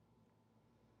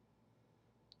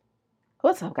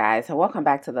What's up, guys, and welcome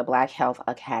back to the Black Health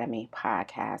Academy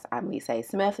podcast. I'm Lisa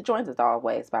Smith, joined as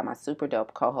always by my super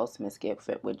dope co-host, Miss Get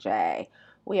Fit with Jay.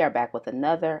 We are back with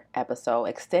another episode,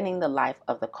 extending the life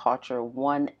of the culture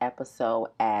one episode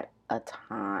at a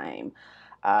time.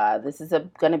 This is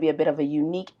going to be a bit of a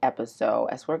unique episode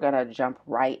as we're going to jump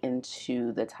right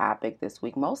into the topic this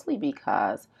week, mostly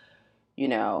because,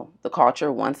 the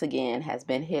culture once again has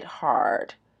been hit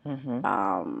hard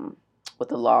with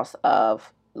the loss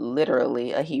of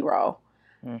literally a hero,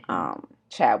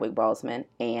 Chadwick Boseman,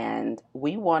 and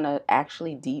we want to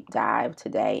actually deep dive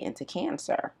today into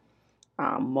cancer.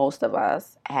 Most of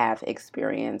us have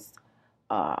experienced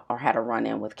or had a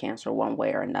run-in with cancer one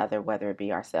way or another, whether it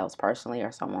be ourselves personally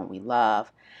or someone we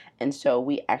love. And so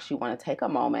we actually want to take a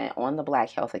moment on the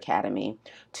Black Health Academy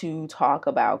to talk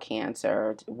about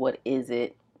cancer. What is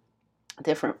it?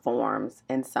 Different forms,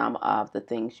 and some of the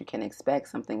things you can expect,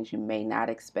 some things you may not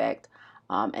expect,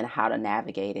 and how to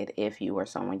navigate it if you or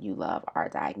someone you love are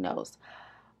diagnosed.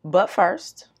 But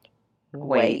first,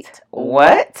 Wait,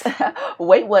 what?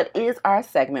 Wait, what is our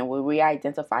segment where we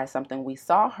identify something we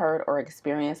saw, heard, or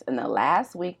experienced in the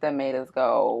last week that made us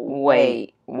go,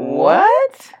 Wait,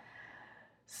 what?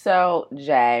 So,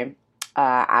 Jay,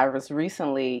 I was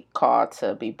recently called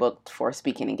to be booked for a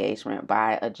speaking engagement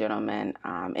by a gentleman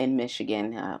in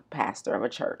Michigan, a pastor of a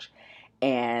church.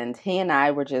 And he and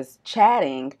I were just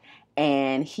chatting,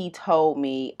 and he told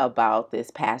me about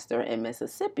this pastor in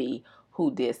Mississippi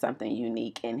who did something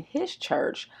unique in his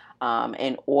church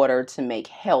in order to make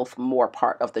health more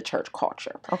part of the church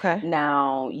culture. Okay.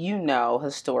 Now,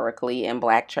 historically in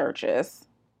Black churches,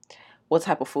 what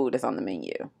type of food is on the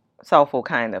menu? Soulful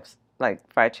kind of, like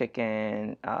fried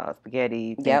chicken,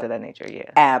 spaghetti, things of that nature, yeah.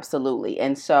 Absolutely.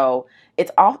 And so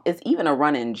it's even a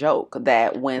running joke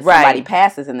that when somebody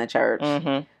passes in the church,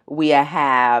 we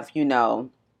have,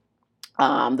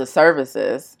 the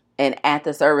services, and at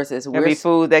the services, there'll be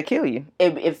food that kill you.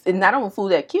 If not only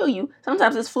food that kill you,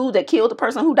 sometimes it's food that killed the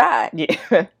person who died.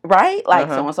 Yeah. Right? Like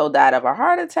so-and-so died of a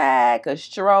heart attack, a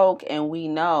stroke, and we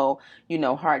know,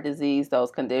 heart disease, those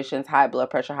conditions, high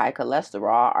blood pressure, high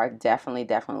cholesterol are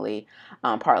definitely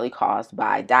partly caused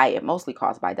by diet, mostly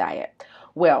caused by diet.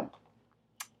 Well,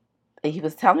 he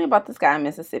was telling me about this guy in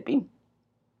Mississippi.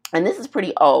 And this is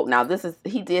pretty old. Now,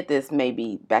 he did this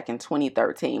maybe back in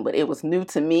 2013, but it was new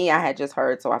to me. I had just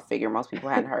heard, so I figured most people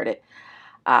hadn't heard it.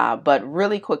 But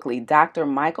really quickly, Dr.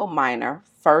 Michael Miner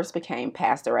first became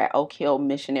pastor at Oak Hill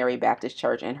Missionary Baptist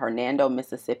Church in Hernando,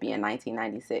 Mississippi in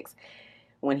 1996.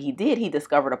 When he did, he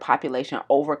discovered a population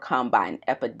overcome by an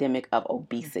epidemic of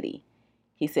obesity.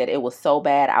 He said, "It was so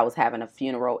bad, I was having a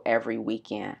funeral every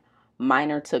weekend."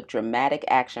 Miner took dramatic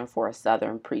action for a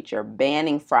Southern preacher,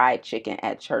 banning fried chicken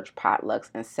at church potlucks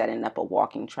and setting up a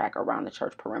walking track around the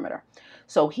church perimeter.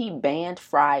 So he banned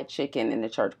fried chicken in the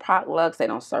church potlucks. They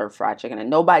don't serve fried chicken,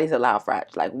 and nobody's allowed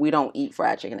we don't eat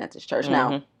fried chicken at this church.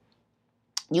 Now,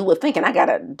 you would think, and I got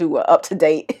to do an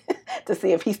up-to-date to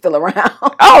see if he's still around.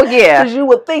 Oh, yeah. Because you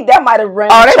would think that might have run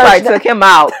they probably took him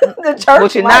out. The church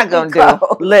what you're not going to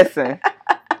do. Listen.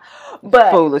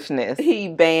 But foolishness. He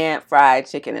banned fried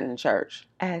chicken in the church.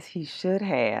 As he should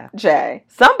have. Jay.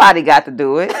 Somebody got to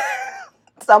do it.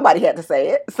 Somebody had to say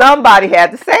it. Somebody had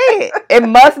to say it. It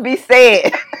must be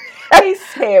said. He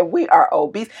said we are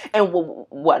obese. And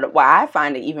why I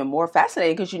find it even more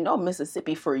fascinating, because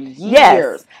Mississippi for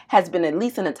years has been at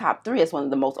least in the top 3 as one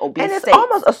of the most obese states. And it's states.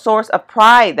 almost a source of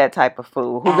pride, that type of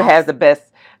food. Who has the best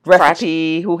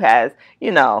recipe, who has,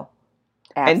 Absolutely.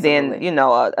 And then,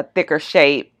 a thicker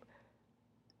shape.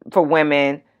 For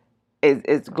women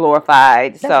is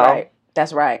glorified.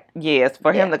 That's right. Yes,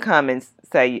 for him to come and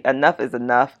say enough is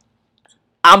enough.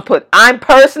 I'm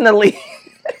personally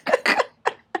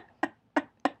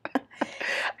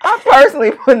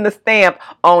putting the stamp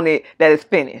on it that it's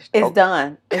finished. It's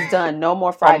done. It's done. No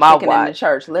more fried chicken in the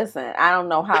church. Listen, I don't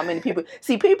know how many people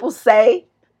people say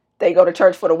they go to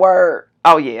church for the word.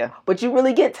 Oh yeah. But you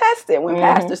really get tested when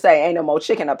pastors say ain't no more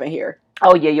chicken up in here.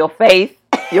 Oh yeah, your faith.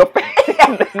 Your faith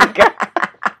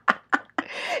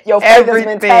has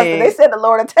been tested. They said the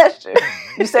Lord will test you.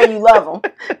 You say you love him.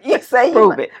 You say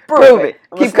prove it. Prove it.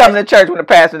 Keep coming to church when the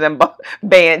pastor then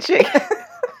ban chicken.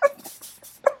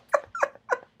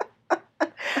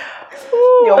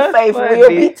 Your faith will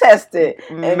be tested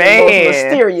in the most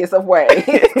mysterious of ways.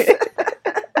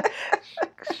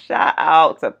 Shout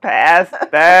out to Pastor.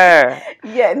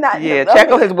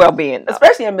 Check on his well-being. Though.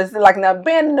 Especially in Mississippi. Like, now,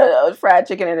 banning fried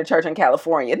chicken in a church in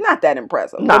California, not that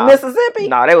impressive. No. But Mississippi?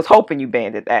 No, they was hoping you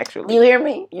banned it, actually. You hear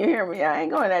me? I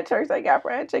ain't going to that church that got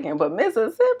fried chicken. But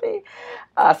Mississippi.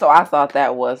 So I thought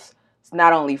that was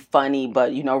not only funny,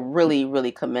 but, really,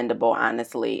 really commendable,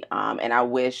 honestly. And I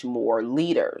wish more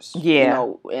leaders,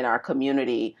 in our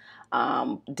community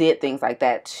did things like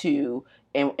that to,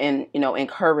 and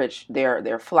encourage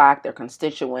their flock, their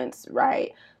constituents,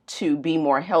 right, to be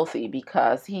more healthy,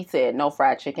 because he said no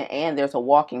fried chicken, and there's a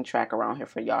walking track around here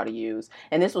for y'all to use.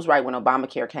 And this was right when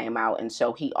Obamacare came out, and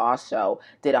so he also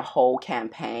did a whole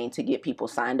campaign to get people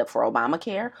signed up for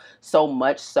Obamacare, so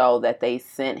much so that they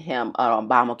sent him an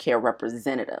Obamacare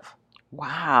representative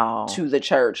to the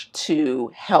church to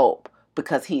help,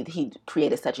 because he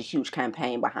created such a huge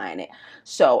campaign behind it.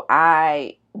 So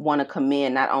I want to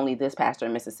commend not only this pastor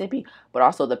in Mississippi, but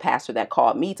also the pastor that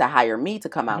called me to hire me to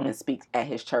come out and speak at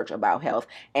his church about health.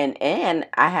 And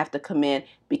I have to commend,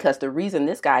 because the reason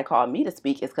this guy called me to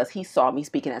speak is because he saw me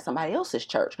speaking at somebody else's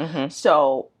church.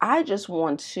 So I just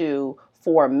want to,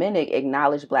 for a minute,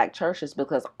 acknowledge Black churches,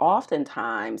 because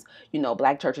oftentimes,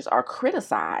 Black churches are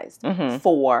criticized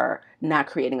for not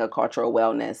creating a cultural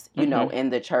wellness, in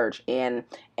the church. And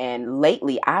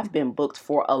lately, I've been booked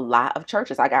for a lot of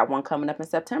churches. I got one coming up in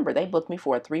September. They booked me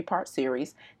for a 3-part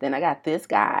series. Then I got this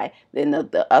guy, then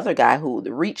the other guy,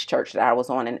 the Reach Church that I was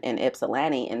on in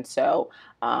Ypsilanti. And so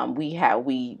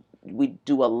we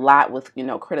do a lot with,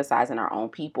 criticizing our own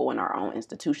people and our own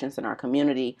institutions in our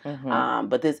community.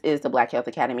 But this is the Black Health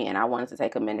Academy, and I wanted to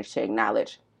take a minute to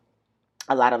acknowledge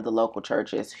a lot of the local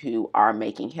churches who are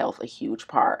making health a huge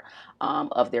part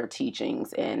of their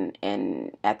teachings and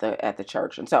at the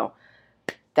church. And so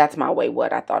that's my way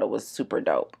what. I thought it was super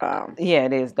dope. Yeah,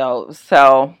 it is dope.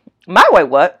 So my way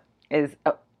what is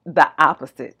the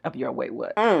opposite of your way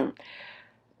what.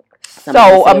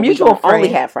 So a mutual friend only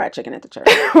had fried chicken at the church.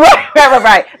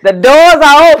 right. The doors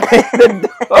are open.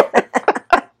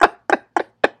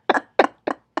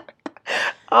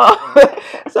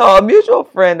 So a mutual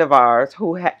friend of ours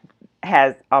who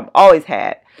has always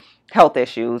had health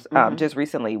issues just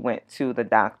recently went to the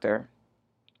doctor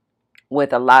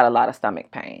with a lot of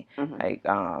stomach pain. Like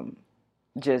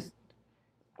just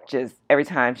every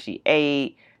time she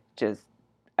ate, just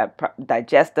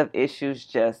digestive issues,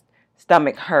 just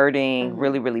stomach hurting,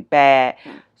 really, really bad.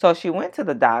 So she went to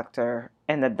the doctor,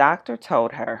 and the doctor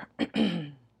told her,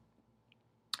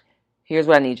 here's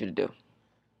what I need you to do.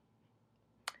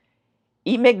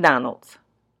 Eat McDonald's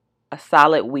a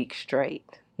solid week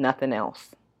straight, nothing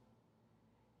else,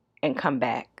 and come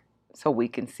back so we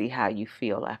can see how you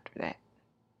feel after that.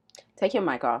 Take your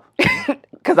mic off.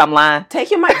 Because I'm lying. Take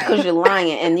your mic because you're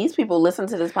lying. And these people listen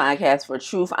to this podcast for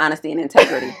truth, honesty, and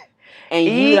integrity. And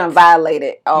you done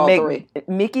violated all three.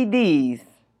 Mickey D's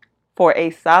for a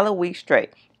solid week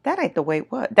straight. That ain't the way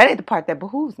what? That ain't the part that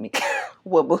behooves me.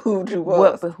 What behooved you was?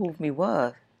 What behooved me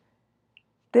was,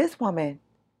 this woman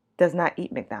does not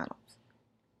eat McDonald's.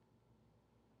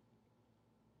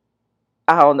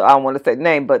 I don't want to say the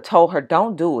name, but told her,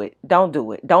 don't do it. Don't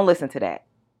do it. Don't listen to that.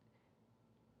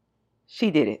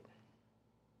 She did it.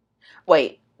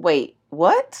 Wait,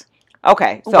 what?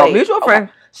 Okay, so mutual friend.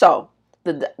 Okay. So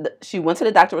she went to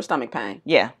the doctor with stomach pain.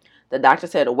 Yeah. The doctor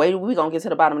said, the way we going to get to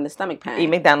the bottom of the stomach pain. Eat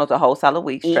McDonald's a whole solid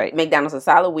week straight. Eat McDonald's a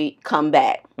solid week, come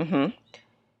back.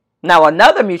 Now,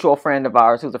 another mutual friend of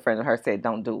ours, who's a friend of hers, said,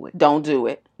 don't do it. Don't do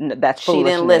it. No, that's foolishness.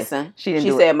 She didn't listen.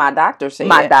 She said, my doctor said.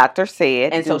 My doctor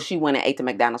said. And so she went and ate the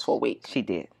McDonald's for a week. She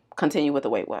did. Continue with the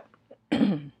wait what?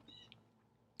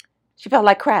 She felt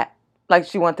like crap. Like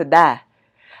she wanted to die.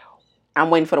 I'm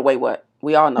waiting for the wait what.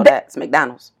 We all know that. It's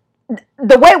McDonald's.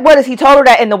 The wait what is he told her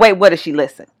that, and the wait what is she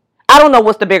listen? I don't know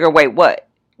what's the bigger wait what.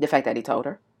 The fact that he told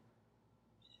her.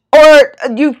 Or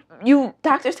you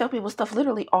doctors tell people stuff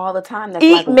literally all the time. That's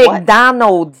eat like,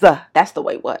 McDonald's. What? That's the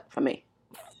wait what for me.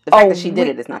 The fact that she did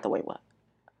it is not the wait what.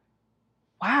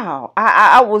 Wow,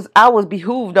 I was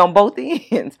behooved on both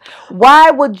ends.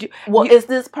 Why would you? Well, is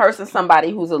this person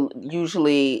somebody who's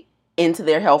usually into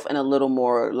their health and a little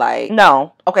more like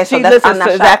no? Okay, so she listens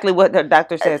to exactly what the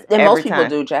doctor says. And most people time.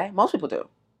 do, Jay. Most people do.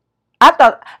 I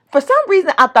thought for some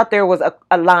reason there was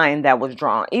a line that was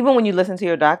drawn. Even when you listen to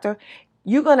your doctor,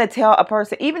 you're gonna tell a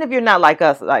person, even if you're not like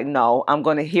us, like no, I'm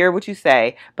gonna hear what you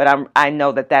say, but I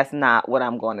know that's not what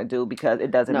I'm gonna do because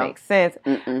it doesn't make sense.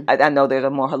 I know there's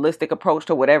a more holistic approach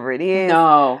to whatever it is.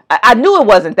 No, I knew it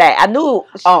wasn't that. I knew.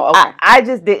 Oh, okay. I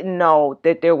just didn't know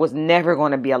that there was never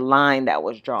going to be a line that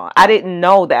was drawn. I didn't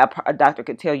know that a doctor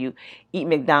could tell you eat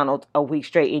McDonald's a week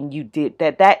straight and you did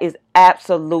that. That is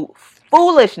absolute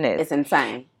foolishness. It's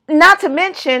insane. Not to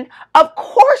mention, of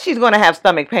course she's going to have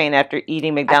stomach pain after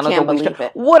eating McDonald's a week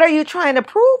straight. What are you trying to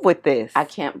prove with this? I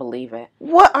can't believe it.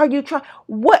 What are you trying?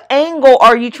 What angle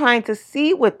are you trying to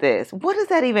see with this? What does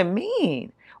that even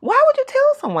mean? Why would you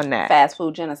tell someone that? Fast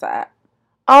food genocide.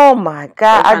 Oh my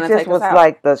God. They're trying I to just take us was out.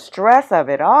 like the stress of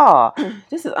it all.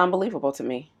 This is unbelievable to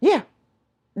me. Yeah.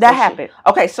 That So happened.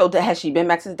 Okay, so has she been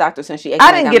back to the doctor since she ate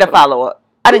I didn't get a follow up.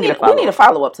 We need a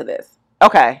follow up to this.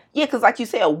 Okay. Yeah, because like you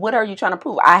said, what are you trying to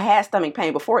prove? I had stomach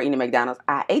pain before eating McDonald's.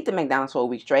 I ate the McDonald's for a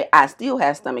week straight. I still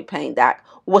have stomach pain, Doc.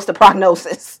 What's the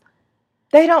prognosis?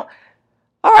 They don't.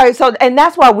 All right. So, and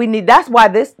that's why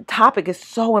this topic is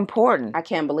so important. I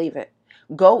can't believe it.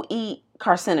 Go eat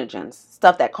carcinogens,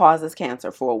 stuff that causes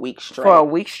cancer, for a week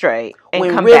straight. And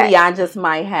when come really back. I just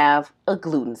might have a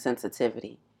gluten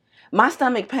sensitivity. My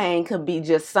stomach pain could be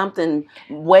just something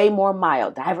way more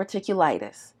mild,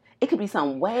 diverticulitis. It could be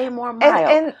something way more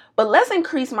mild. But let's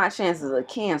increase my chances of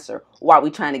cancer while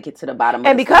we're trying to get to the bottom of it.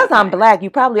 And because I'm black, you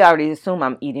probably already assume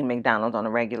I'm eating McDonald's on a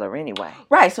regular anyway.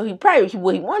 Right. So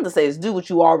what he wanted to say is do what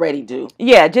you already do.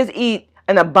 Yeah, just eat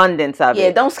an abundance of it.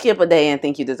 Yeah, don't skip a day and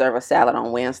think you deserve a salad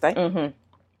on Wednesday.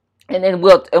 Mm-hmm. And then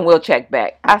we'll check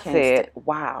back. I said,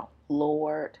 wow.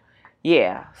 Lord.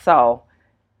 Yeah. So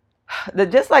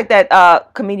just like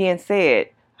that comedian said,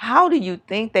 how do you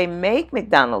think they make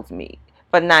McDonald's meat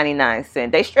for 99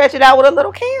 cents? They stretch it out with a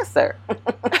little cancer.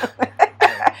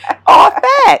 All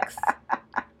facts.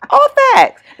 All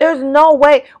facts. There's no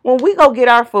way when we go get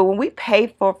our food, when we pay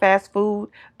for fast food,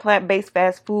 plant-based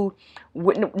fast food,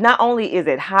 not only is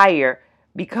it higher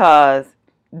because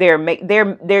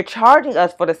they're charging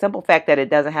us for the simple fact that it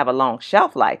doesn't have a long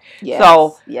shelf life. Yes,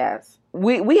 so yes,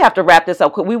 we have to wrap this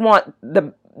up because we want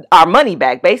our money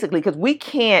back basically because we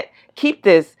can't keep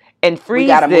this and freeze. We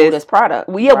got to move this product.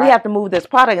 We have to move this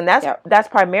product, and that's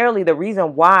primarily the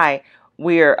reason why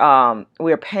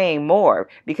we're paying more,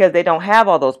 because they don't have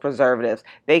all those preservatives.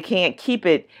 They can't keep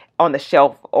it on the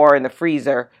shelf or in the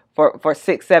freezer for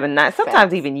 6, 7, 9,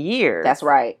 sometimes even years. That's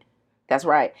right.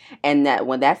 And that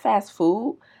when that fast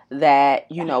food that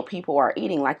people are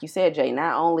eating, like you said, Jay,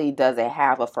 not only does it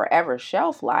have a forever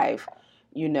shelf life,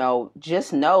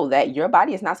 just know that your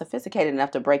body is not sophisticated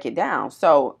enough to break it down.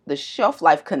 So the shelf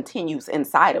life continues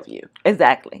inside of you.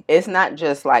 Exactly. It's not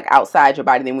just like outside your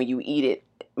body. Then when you eat it,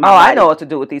 I know what to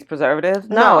do with these preservatives.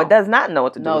 No, it does not know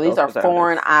what to do. No, these are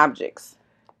foreign objects.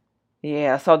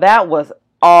 Yeah. So that was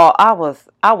all. I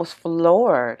was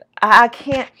floored. I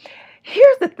can't.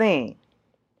 Here's the thing,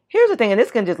 and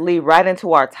this can just lead right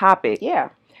into our topic. Yeah.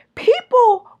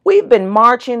 People, we've been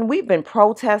marching, we've been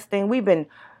protesting, we've been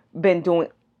doing,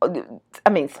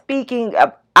 speaking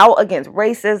out against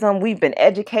racism. We've been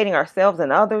educating ourselves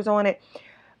and others on it.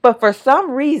 But for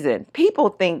some reason, people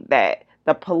think that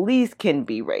the police can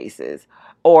be racist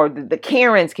or the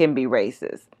Karens can be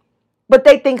racist. But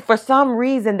they think for some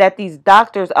reason that these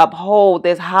doctors uphold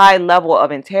this high level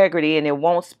of integrity and it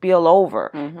won't spill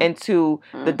over into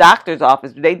the doctor's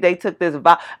office. They took this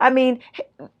vow. I mean,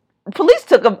 police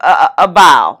took a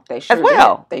vow as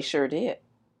well. They sure did.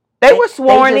 They were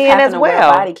sworn in as well. Wear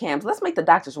body cams. Let's make the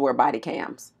doctors wear body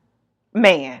cams.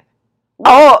 Man.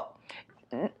 Oh,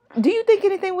 do you think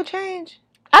anything will change?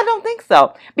 I don't think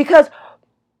so. Because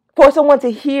for someone to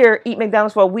eat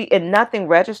McDonald's for a week and nothing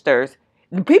registers,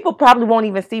 people probably won't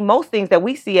even see most things that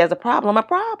we see as a problem.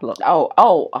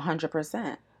 Oh,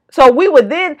 100%. So we would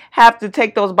then have to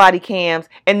take those body cams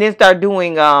and then start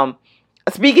doing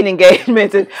speaking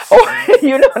engagements, or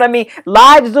you know what I mean,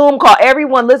 live Zoom call.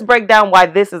 Everyone, let's break down why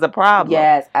this is a problem.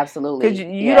 Yes, absolutely. Because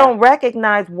you don't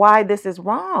recognize why this is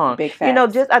wrong. Big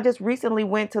facts. I just recently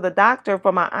went to the doctor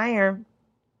for my iron,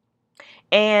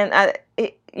 and I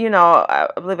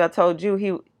believe I told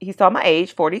you he saw my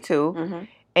age, 42,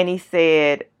 and he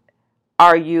said,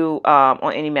 "Are you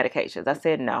on any medications?" I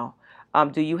said no.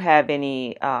 Do you have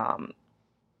any what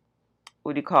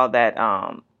do you call that?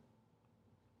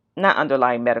 Not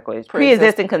underlying medical issues,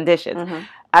 pre-existing conditions.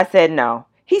 I said no.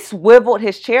 He swiveled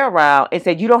his chair around and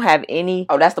said, "You don't have any."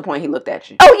 Oh, that's the point he looked at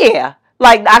you. Oh yeah.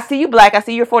 Like, I see you black, I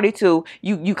see you're 42,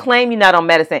 you claim you're not on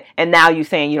medicine, and now you're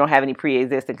saying you don't have any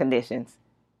pre-existing conditions.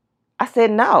 I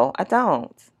said, no, I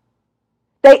don't.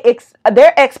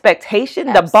 Their expectation,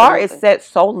 Absolutely. The bar is set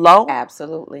so low.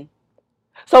 Absolutely.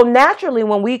 So naturally,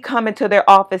 when we come into their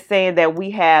office saying that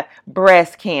we have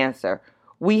breast cancer,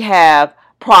 we have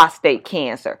prostate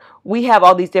cancer, we have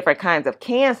all these different kinds of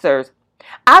cancers,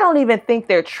 I don't even think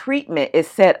their treatment is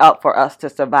set up for us to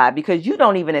survive, because you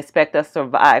don't even expect us to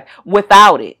survive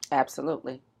without it.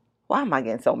 Absolutely. Why am I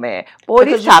getting so mad? Boy,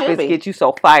 these topics get you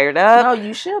so fired up. No,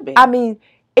 you should be. I mean,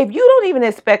 if you don't even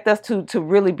expect us to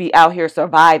really be out here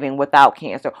surviving without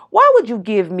cancer, why would you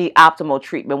give me optimal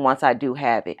treatment once I do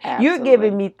have it? Absolutely. You're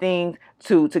giving me things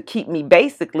to keep me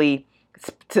basically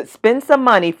to spend some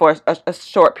money for a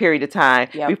short period of time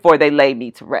before they lay me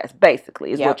to rest,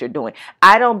 basically, is what you're doing.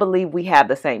 I don't believe we have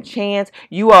the same chance.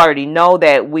 You already know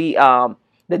that we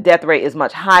the death rate is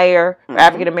much higher for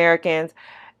African Americans.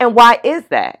 And why is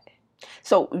that?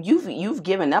 So you've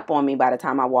given up on me by the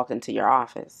time I walked into your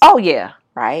office. Oh yeah.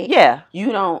 Right? Yeah.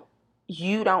 You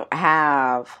don't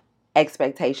have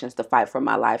expectations to fight for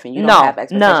my life, and you don't have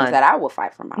expectations that I will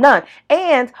fight for my life.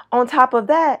 And on top of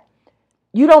that,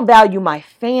 you don't value my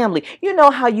family. You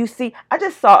know how you see, I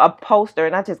just saw a poster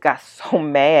and I just got so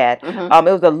mad. It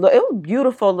was a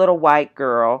beautiful little white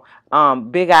girl,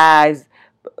 big eyes,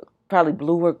 probably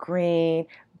blue or green,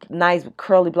 nice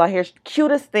curly blonde hair,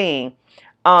 cutest thing.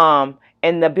 And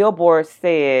the billboard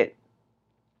said,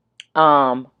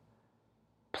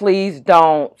 please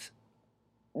don't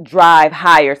drive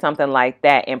high or something like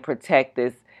that and protect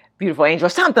this beautiful angel or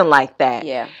something like that.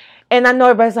 Yeah. And I know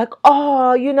everybody's like,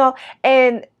 oh,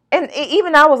 and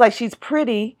even I was like, she's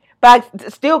pretty, but I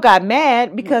still got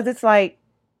mad because it's like,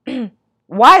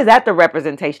 why is that the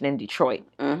representation in Detroit?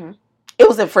 It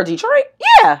was for Detroit?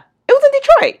 Yeah, it was in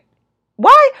Detroit.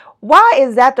 Why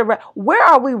is that where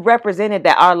are we represented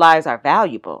that our lives are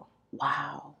valuable?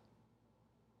 Wow.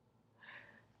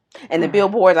 And the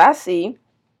billboards I see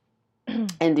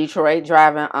in Detroit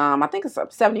driving, I think it's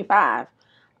 75,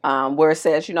 where it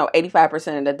says,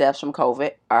 85% of the deaths from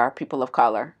COVID are people of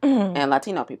color and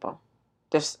Latino people.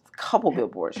 There's a couple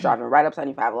billboards driving right up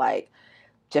 75, like,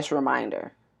 just a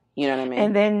reminder. You know what I mean?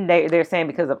 And then they're saying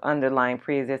because of underlying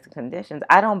pre-existing conditions.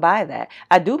 I don't buy that.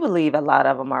 I do believe a lot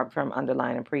of them are from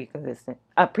underlying and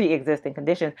pre-existing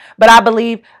conditions. But I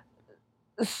believe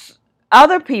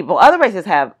other races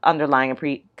have underlying and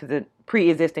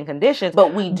pre-existing conditions.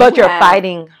 But you're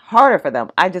fighting harder for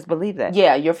them. I just believe that.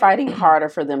 Yeah, you're fighting harder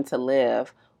for them to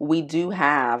live. We do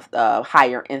have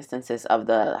higher instances of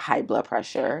the high blood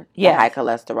pressure, the high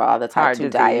cholesterol, the type 2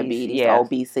 diabetes, the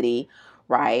obesity.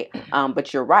 Right.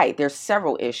 But you're right. There's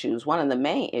several issues. One of the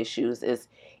main issues is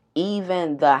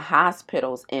even the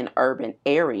hospitals in urban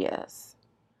areas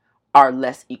are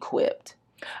less equipped.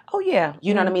 Oh, yeah.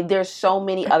 You know what I mean? There's so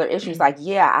many other issues. Like,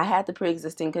 yeah, I had the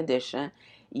pre-existing condition.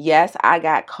 Yes, I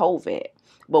got COVID.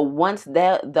 But once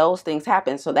those things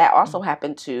happen, so that also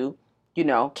happened to,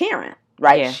 Karen,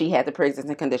 right? Yeah. She had the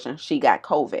pre-existing condition. She got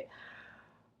COVID.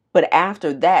 But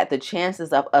after that, the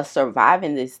chances of us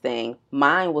surviving this thing,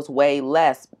 mine was way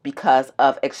less because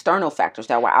of external factors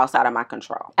that were outside of my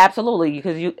control. Absolutely,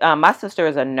 because my sister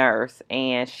is a nurse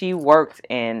and she worked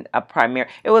in a primary.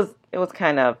 It was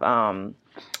kind of 50-50.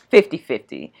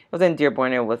 It was in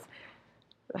Dearborn. It was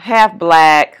half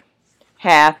black,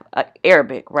 half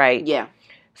Arabic, right? Yeah.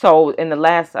 So in the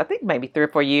last, I think maybe 3 or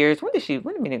 4 years, when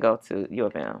did Mina go to U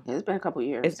of M? It's been a couple of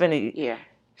years. It's been yeah.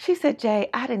 She said, Jay,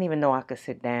 I didn't even know I could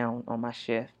sit down on my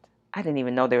shift. I didn't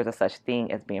even know there was a such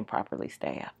thing as being properly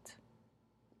staffed.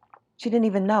 She didn't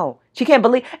even know. She can't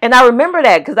believe. And I remember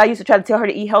that because I used to try to tell her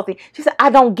to eat healthy. She said, I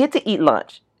don't get to eat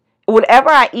lunch. Whatever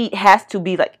I eat has to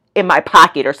be like in my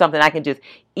pocket or something I can just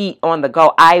eat on the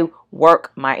go. I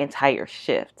work my entire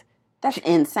shift. That's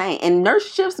insane. And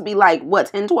nurse shifts be like,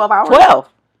 what, 10, 12 hours? 12.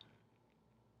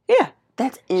 Yeah.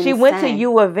 That's insane. She went to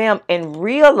U of M and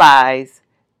realized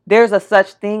there's a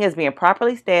such thing as being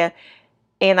properly staffed,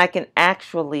 and I can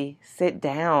actually sit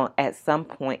down at some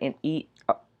point and eat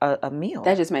a meal.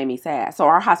 That just made me sad. So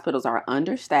our hospitals are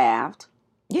understaffed.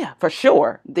 Yeah, for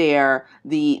sure. They're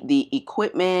the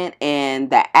equipment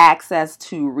and the access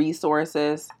to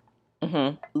resources,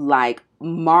 like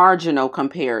marginal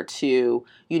compared to,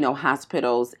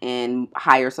 hospitals in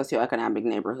higher socioeconomic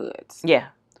neighborhoods. Yeah.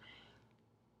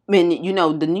 I mean,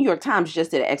 the New York Times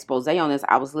just did an expose on this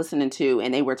I was listening to,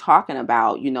 and they were talking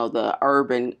about, the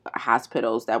urban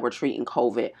hospitals that were treating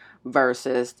COVID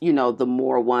versus, the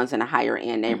more ones in the higher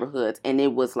end neighborhoods. And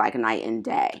it was like night and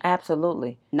day.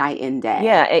 Absolutely. Night and day.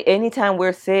 Yeah. Anytime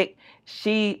we're sick,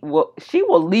 she will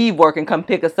leave work and come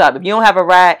pick us up. If you don't have a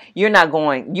ride,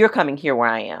 you're coming here where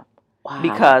I am. Wow.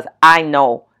 Because I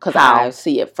know. Because I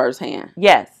see it firsthand.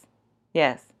 Yes.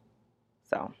 Yes.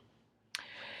 So.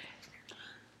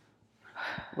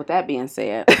 With that being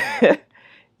said,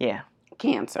 yeah,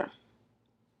 cancer.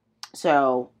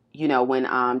 So,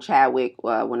 when Chadwick,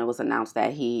 when it was announced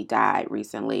that he died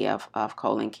recently of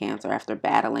colon cancer after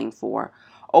battling for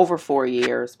over 4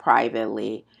 years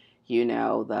privately, the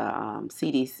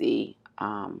CDC,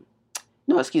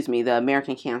 the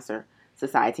American Cancer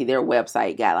Society, their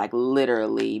website got like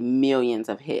literally millions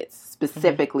of hits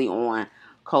specifically on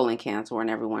colon cancer and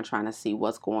everyone trying to see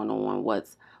what's going on,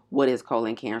 what is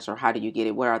colon cancer? How do you get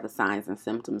it? What are the signs and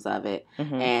symptoms of it?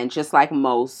 And just like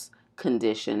most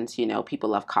conditions,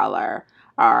 people of color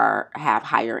have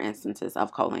higher instances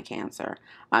of colon cancer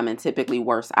and typically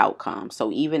worse outcomes.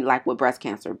 So even like with breast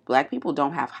cancer, Black people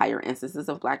don't have higher instances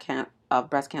of of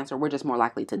breast cancer, we're just more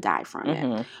likely to die from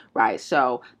Mm-hmm. it, right?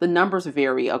 So the numbers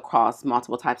vary across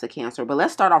multiple types of cancer. But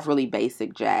let's start off really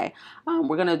basic, Jay.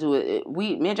 We're gonna do it.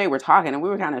 Me and Jay were talking, and we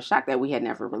were kind of shocked that we had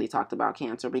never really talked about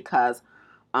cancer because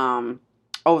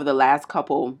over the last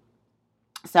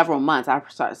several months,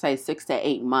 I say 6 to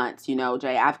 8 months,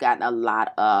 Jay, I've gotten a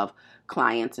lot of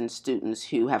clients and students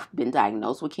who have been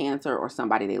diagnosed with cancer or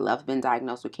somebody they love been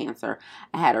diagnosed with cancer.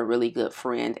 I had a really good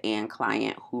friend and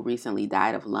client who recently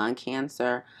died of lung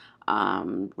cancer.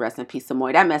 Rest in peace,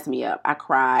 Samoy. That messed me up. I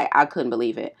cried. I couldn't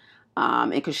believe it.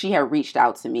 And because she had reached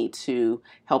out to me to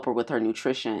help her with her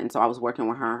nutrition. And so I was working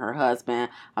with her and her husband.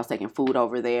 I was taking food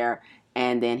over there.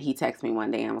 And then he texted me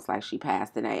one day and was like, she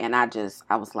passed today. And I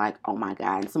was like, oh my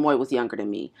God. And Samoy was younger than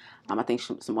me. I think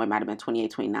Samoy might have been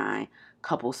 28, 29,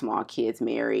 couple small kids,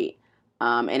 married.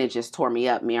 And it just tore me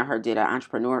up. Me and her did an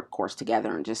entrepreneur course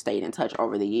together and just stayed in touch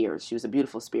over the years. She was a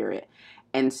beautiful spirit.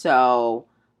 And so,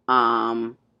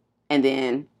 and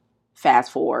then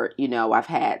fast forward, I've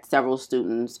had several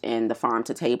students in the Farm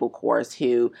to Table course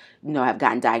who, have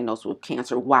gotten diagnosed with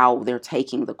cancer while they're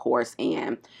taking the course.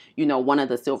 And, one of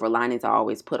the silver linings I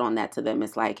always put on that to them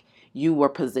is like, you were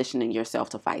positioning yourself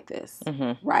to fight this,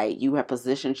 right? You have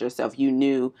positioned yourself. You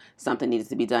knew something needed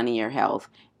to be done in your health.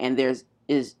 And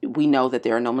we know that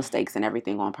there are no mistakes and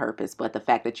everything on purpose, but the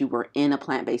fact that you were in a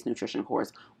plant-based nutrition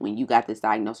course when you got this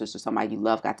diagnosis or somebody you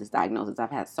love got this diagnosis. I've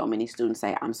had so many students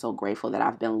say, I'm so grateful that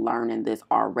I've been learning this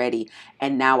already.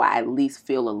 And now I at least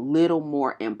feel a little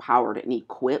more empowered and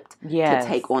equipped to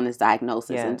take on this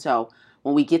diagnosis. Yes. And so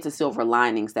when we get to silver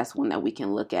linings, that's one that we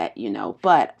can look at,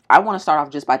 But I want to start off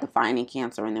just by defining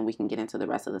cancer, and then we can get into the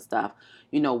rest of the stuff.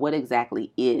 What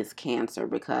exactly is cancer?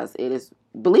 Because it is,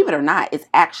 believe it or not, it's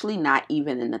actually not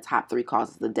even in the top 3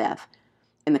 causes of death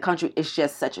in the country. It's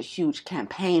just such a huge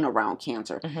campaign around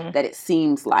cancer that it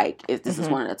seems like this is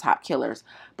one of the top killers.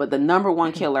 But the number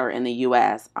one killer in the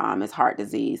U.S. Is heart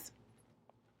disease.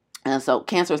 And so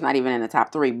cancer is not even in the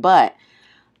top 3, but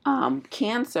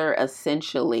cancer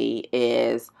essentially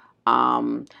is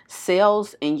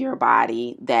cells in your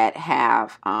body that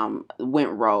have went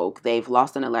rogue. They've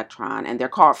lost an electron, and they're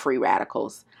called free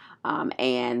radicals.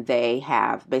 And they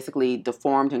have basically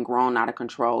deformed and grown out of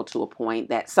control to a point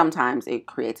that sometimes it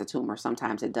creates a tumor,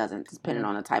 sometimes it doesn't, depending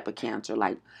on the type of cancer.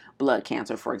 Like blood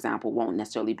cancer, for example, won't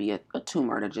necessarily be a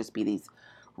tumor. It'll just be these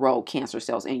rogue cancer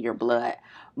cells in your blood.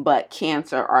 But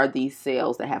cancer are these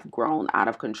cells that have grown out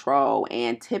of control.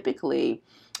 And typically,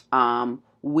 when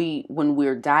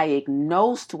we're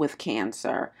diagnosed with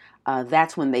cancer,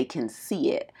 that's when they can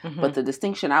see it. But the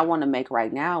distinction I want to make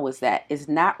right now is that it's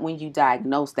not when you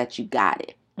diagnose that you got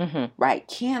it, right?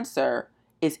 Cancer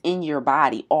is in your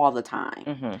body all the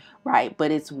time, right?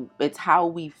 But it's how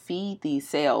we feed these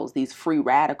cells, these free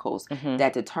radicals,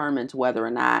 that determines whether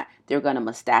or not they're going to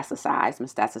metastasize.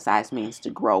 Metastasize means to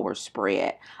grow or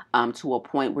spread to a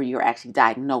point where you're actually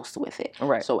diagnosed with it.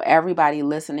 Right. So everybody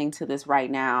listening to this right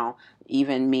now,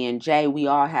 even me and Jay, we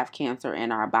all have cancer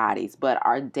in our bodies, but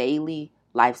our daily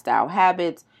lifestyle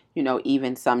habits,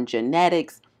 even some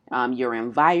genetics, your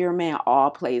environment all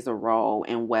plays a role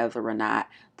in whether or not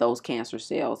those cancer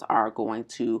cells are going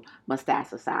to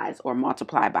metastasize or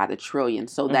multiply by the trillion,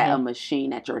 so that a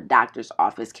machine at your doctor's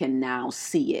office can now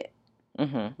see it.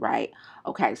 Right?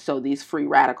 Okay, so these free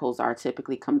radicals are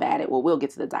typically combated. Well, we'll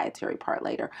get to the dietary part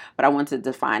later, but I want to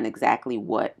define exactly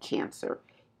what cancer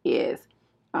is.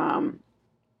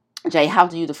 Jay, how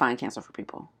do you define cancer for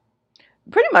people?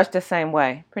 Pretty much the same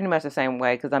way,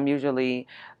 because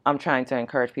I'm trying to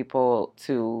encourage people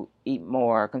to eat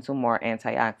more, consume more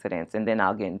antioxidants, and then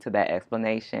I'll get into that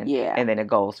explanation. Yeah. And then it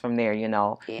goes from there,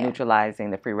 neutralizing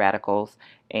the free radicals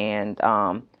and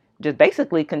just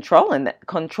basically controlling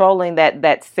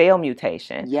that cell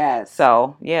mutation. Yes.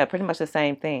 So, yeah, pretty much the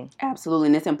same thing. Absolutely.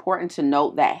 And it's important to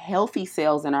note that healthy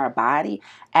cells in our body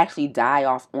actually die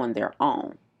off on their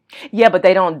own. Yeah, but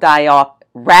they don't die off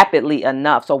rapidly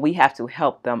enough, so we have to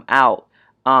help them out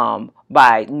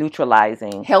by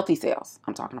neutralizing healthy cells.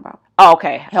 I'm talking about. Oh,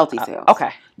 okay. Healthy cells.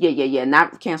 Okay. Yeah.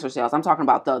 Not cancer cells. I'm talking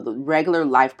about the regular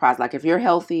life process. Like if you're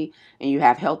healthy and you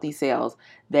have healthy cells,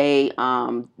 they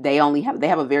have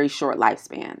a very short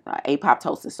lifespan,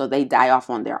 apoptosis, so they die off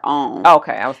on their own.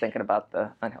 Okay, I was thinking about the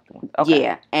unhealthy ones. Okay.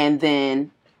 Yeah, and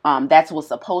then that's what's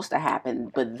supposed to happen,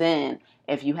 but then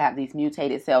if you have these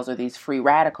mutated cells or these free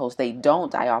radicals, they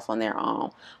don't die off on their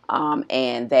own,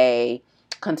 and they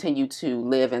continue to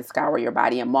live and scour your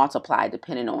body and multiply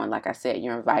depending on, like I said,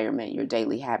 your environment, your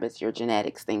daily habits, your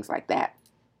genetics, things like that.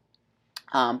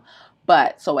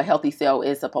 But so a healthy cell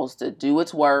is supposed to do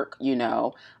its work,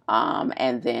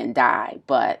 and then die.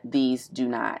 But these do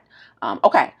not.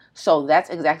 Okay, so that's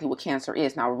exactly what cancer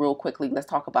is. Now, real quickly, let's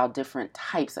talk about different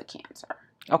types of cancer.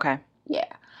 Okay. Yeah.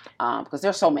 Because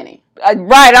there's so many.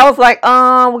 Right. I was like,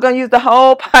 we're going to use the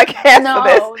whole podcast for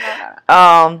this.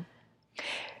 No.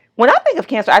 When I think of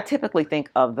cancer, I typically think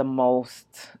of the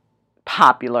most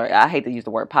popular, I hate to use the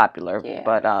word popular,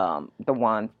 but the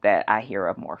ones that I hear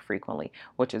of more frequently,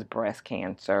 which is breast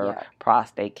cancer,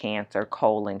 prostate cancer,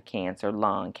 colon cancer,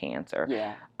 lung cancer.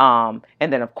 Yeah.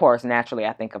 And then, of course, naturally,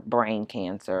 I think of brain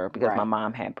cancer because my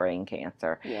mom had brain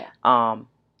cancer. Yeah.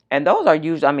 And those are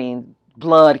usually,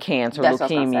 blood cancer,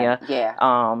 leukemia.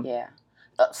 Yeah.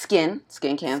 Skin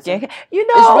cancer. It's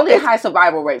really a high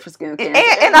survival rate for skin cancer.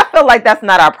 And I feel like that's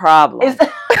not our problem.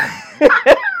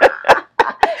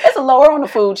 It's lower on the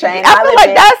food chain. I feel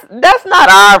like that's not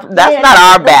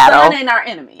our battle. Sun ain't our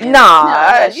enemy.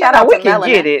 No, we can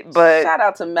get it, but shout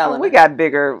out to melanin. We got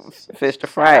bigger fish to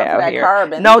fry out here.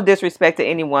 Carbon. No disrespect to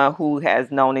anyone who has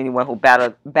known anyone who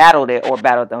battled it or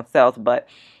battled themselves, but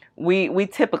we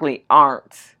typically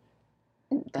aren't.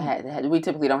 We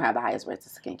typically don't have the highest rates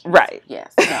of skin cancer. Right.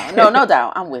 Yes. No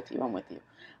doubt. I'm with you.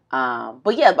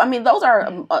 But yeah, those are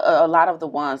a lot of the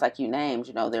ones like you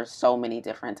named. There's so many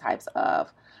different types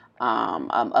of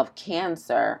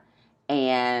cancer,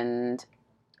 and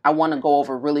I want to go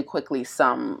over really quickly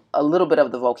a little bit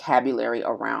of the vocabulary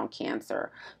around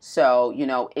cancer. So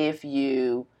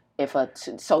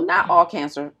so not all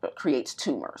cancer creates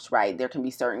tumors, right? There can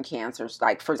be certain cancers,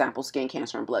 like for example, skin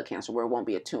cancer and blood cancer, where it won't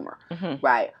be a tumor,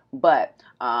 right? But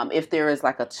if there is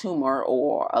like a tumor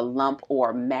or a lump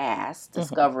or mass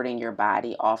discovered in your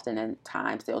body, often in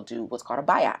times they'll do what's called a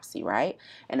biopsy, right?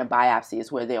 And a biopsy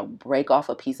is where they'll break off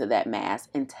a piece of that mass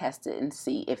and test it and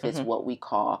see if it's what we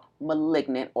call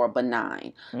malignant or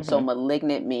benign. So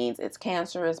malignant means it's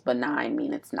cancerous, benign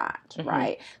means it's not,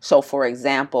 right? So for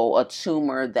example, a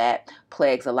tumor that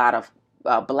plagues a lot of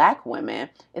Black women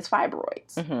is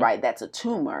fibroids, right? That's a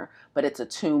tumor, but it's a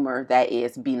tumor that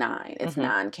is benign. It's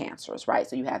non-cancerous, right?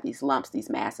 So you have these lumps, these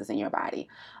masses in your body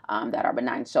that are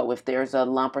benign. So if there's a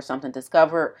lump or something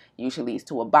discovered, usually leads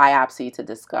to a biopsy to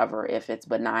discover if it's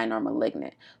benign or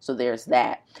malignant. So there's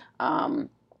that. And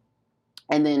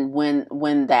then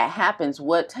when that happens,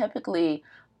 what typically,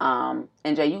 and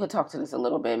Jay, you could talk to this a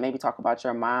little bit, maybe talk about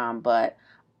your mom, but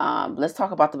let's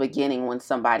talk about the beginning when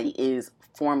somebody is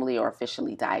formally or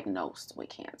officially diagnosed with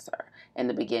cancer in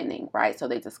the beginning, right? So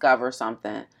they discover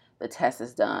something, the test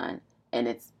is done, and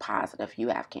it's positive, you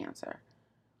have cancer.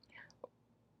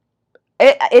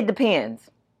 It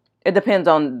depends. It depends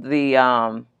on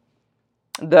the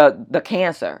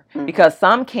cancer, because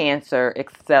some cancer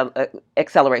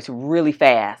accelerates really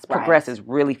fast, progresses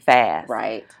really fast,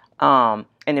 right? And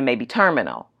it may be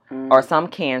terminal, or some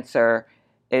cancer.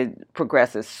 It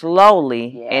progresses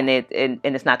slowly, and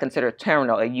it's not considered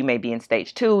terminal. You may be in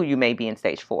stage 2, you may be in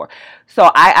stage 4.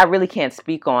 So I really can't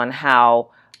speak on how.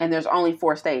 And there's only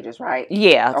 4 stages, right?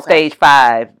 Yeah, okay. Stage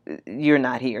 5, you're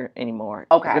not here anymore.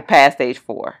 Okay. You're past stage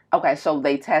 4. Okay, so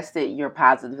they tested, you're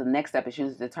positive. The next step is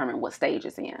usually to determine what stage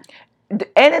it's in.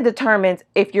 And it determines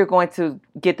if you're going to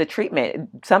get the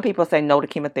treatment. Some people say no to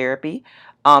chemotherapy.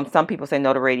 Some people say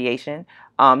no to radiation.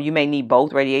 You may need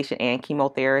both radiation and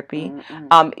chemotherapy.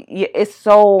 It's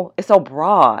so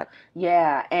broad.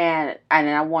 Yeah, and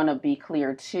I want to be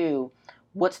clear too.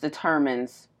 What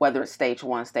determines whether it's stage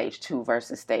 1, stage 2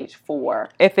 versus stage 4?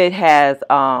 If it has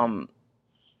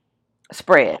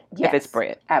spread. Yes, if it's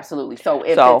spread. Absolutely. So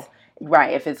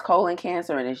if it's colon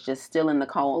cancer and it's just still in the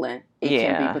colon, it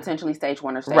can be potentially stage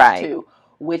 1 or stage 2,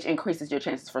 which increases your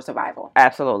chances for survival.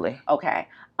 Absolutely. Okay.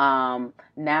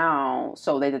 Now,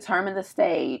 so they determine the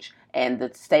stage, and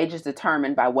the stage is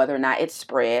determined by whether or not it's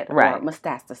spread or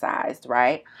metastasized,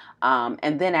 right?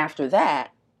 And then after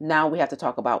that, now we have to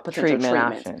talk about potential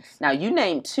treatments. Options. Now, you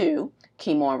named 2,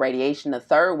 chemo and radiation. The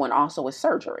third one also is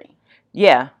surgery.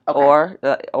 Yeah,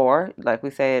 okay. Or like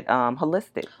we said,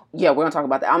 holistic. Yeah, we're gonna talk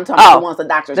about that. I'm talking about the ones the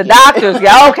doctors. The doctors,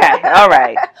 yeah, okay, all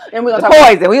right. And we're gonna talk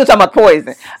poison. We're gonna talk about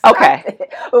poison. Okay.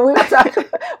 We're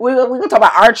gonna talk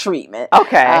about our treatment.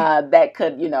 Okay. That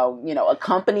could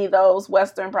accompany those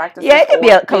Western practices. Yeah, it could be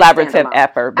a collaborative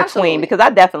effort between, because I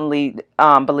definitely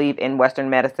believe in Western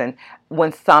medicine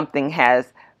when something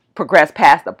has progressed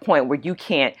past the point where you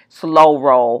can't slow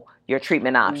roll your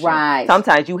treatment option. Right.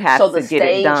 Sometimes you have to get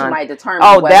it done. So the stage might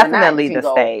determine whether definitely or not you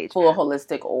the stage. Full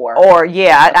holistic or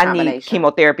I need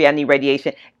chemotherapy, I need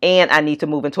radiation, and I need to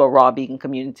move into a raw vegan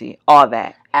community. All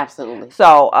that. Absolutely.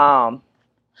 So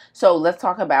so let's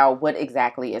talk about what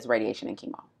exactly is radiation and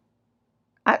chemo.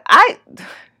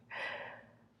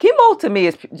 Chemo to me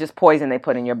is just poison they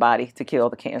put in your body to kill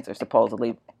the cancer,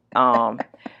 supposedly.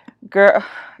 Girl,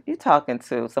 you're talking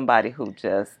to somebody who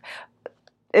just,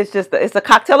 it's a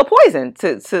cocktail of poison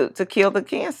to kill the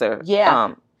cancer.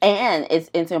 Yeah. And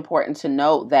it's important to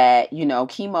note that,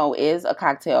 chemo is a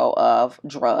cocktail of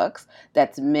drugs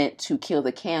that's meant to kill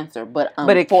the cancer, but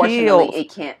unfortunately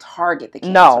it can't target the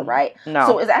cancer, right? No.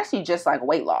 So it's actually just like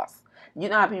weight loss. You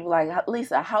know how people are like,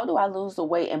 Lisa, how do I lose the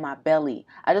weight in my belly?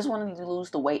 I just wanted to lose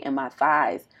the weight in my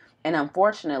thighs. And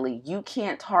unfortunately, you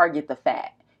can't target the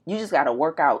fat. You just got to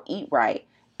work out, eat right.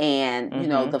 And,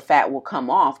 the fat will come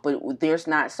off, but there's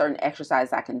not certain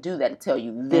exercise I can do that to tell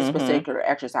you this particular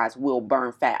exercise will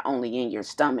burn fat only in your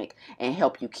stomach and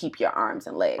help you keep your arms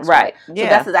and legs. Right. Yeah. So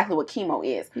that's exactly what chemo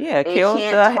is. Yeah. It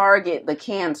can't target the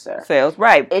cancer cells.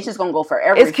 Right. It's just going to go for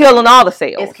everything. It's killing all the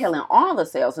cells. It's killing all the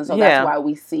cells. And so that's why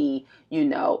we see,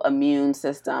 immune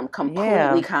system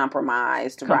completely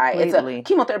compromised, right?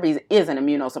 Chemotherapy is an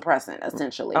immunosuppressant,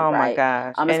 essentially, right? Oh, my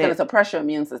gosh. It's going to suppress your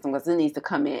immune system because it needs to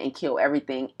come in and kill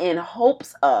everything in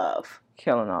hopes of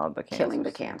killing all the cancer. Killing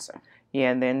the cancer.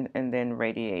 Yeah, and then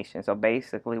radiation. So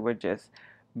basically, we're just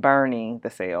burning the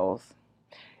cells.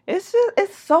 It's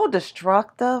so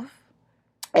destructive.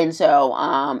 And so,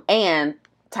 and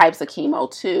types of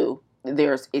chemo too.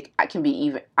 It can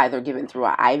be either given through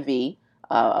an IV,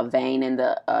 a vein in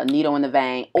the needle in the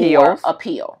vein, or a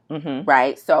pill,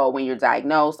 right? So when you're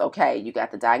diagnosed, okay, you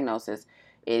got the diagnosis.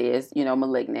 It is,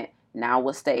 malignant. Now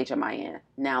what stage am I in?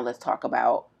 Now let's talk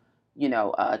about,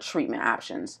 treatment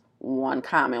options. One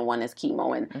common one is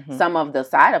chemo, and some of the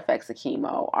side effects of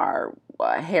chemo are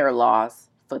hair loss,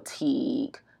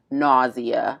 fatigue,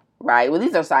 nausea, right? Well,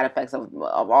 these are side effects of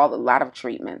a lot of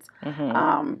treatments.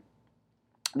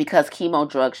 Because chemo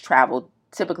drugs travel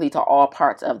typically to all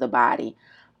parts of the body,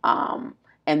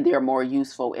 and they're more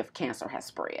useful if cancer has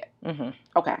spread.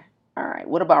 Okay, all right.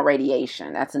 What about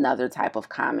radiation? That's another type of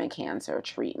common cancer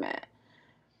treatment.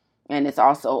 And it's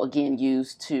also, again,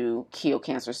 used to kill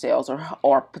cancer cells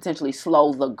or potentially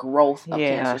slow the growth of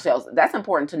cancer cells. That's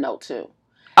important to note, too.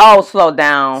 Oh, slow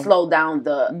down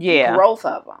the growth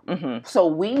of them. So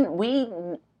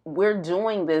we're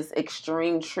doing this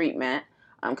extreme treatment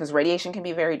because radiation can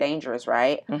be very dangerous,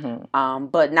 right?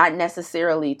 But not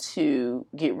necessarily to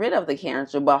get rid of the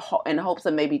cancer, but in hopes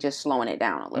of maybe just slowing it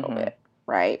down a little bit,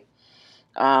 right?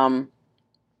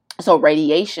 So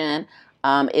radiation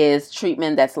is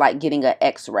treatment that's like getting an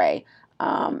X-ray,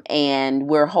 and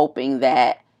we're hoping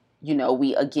that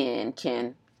we again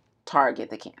can target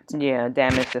the cancer. Yeah,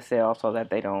 damage the cells so that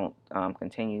they don't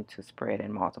continue to spread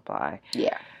and multiply.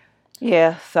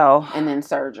 Yeah. So and then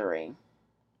surgery.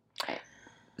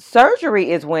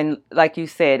 Surgery is when, like you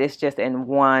said, it's just in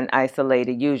one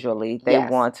isolated. Usually, they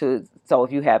want to. So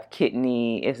if you have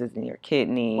kidney, if it's in your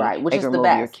kidney, right, which they is can the remove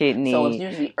best. your kidney. So it's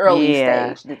usually early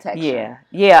stage detection.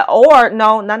 Yeah, or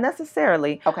no, not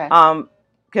necessarily. Okay.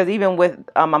 Because even with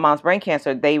my mom's brain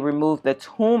cancer, they removed the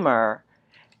tumor,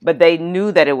 but they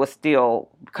knew that it would still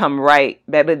come right.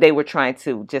 But they were trying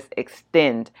to just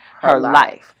extend her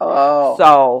life. Oh.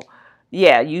 So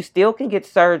yeah, you still can get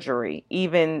surgery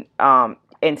even.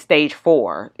 In stage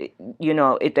 4,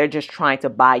 they're just trying to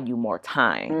buy you more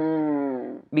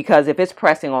time. Because if it's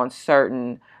pressing on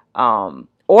certain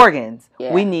organs,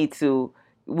 we need to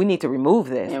remove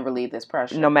this and relieve this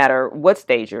pressure, no matter what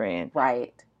stage you're in.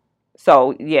 Right.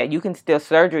 So you can still,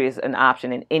 surgery is an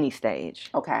option in any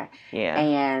stage. Okay. Yeah.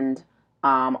 And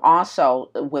also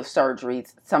with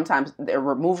surgeries, sometimes they're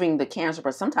removing the cancer,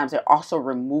 but sometimes they're also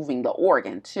removing the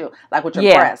organ too, like with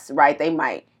your breasts, right? They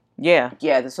might. Yeah,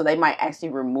 so they might actually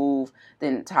remove the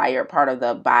entire part of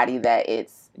the body that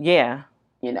it's,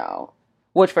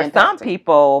 which for some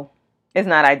people is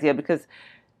not ideal because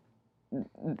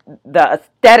the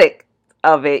aesthetic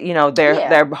of it,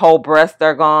 their whole breasts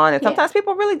are gone, and sometimes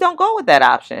people really don't go with that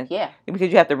option. Yeah,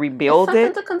 because you have to rebuild it.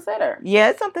 It's something to consider. Yeah,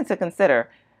 it's something to consider.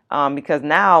 Because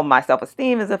now my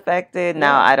self-esteem is affected.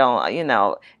 Now I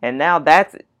don't, and now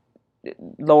that's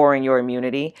lowering your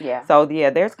immunity. Yeah. So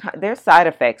there's side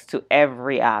effects to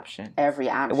every option.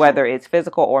 Whether it's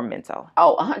physical or mental.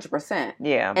 Oh, 100%.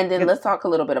 Yeah. And then let's talk a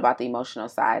little bit about the emotional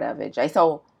side of it, Jay.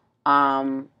 So,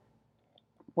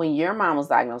 when your mom was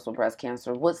diagnosed with breast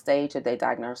cancer, what stage did they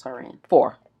diagnose her in?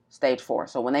 4. Stage 4.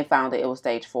 So when they found it was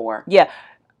stage 4. Yeah.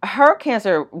 Her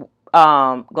cancer,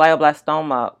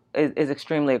 glioblastoma, is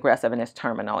extremely aggressive and it's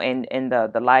terminal. And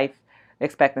the life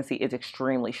expectancy is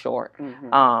extremely short.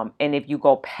 And if you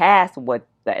go past what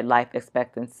the life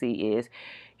expectancy is,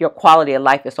 your quality of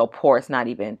life is so poor it's not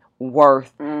even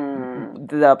worth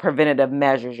the preventative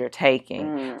measures you're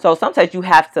taking. So sometimes you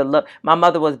have to look. My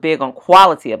mother was big on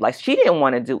quality of life. She didn't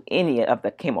want to do any of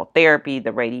the chemotherapy,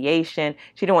 the radiation.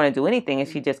 She didn't want to do anything, and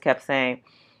she just kept saying,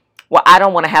 well, I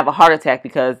don't want to have a heart attack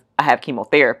because I have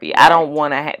chemotherapy. I don't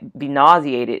want to be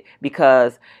nauseated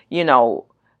because,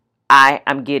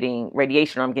 I'm getting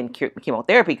radiation or I'm getting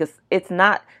chemotherapy, because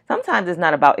sometimes it's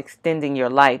not about extending your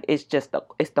life. It's just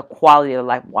it's the quality of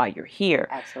life while you're here.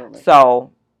 Absolutely.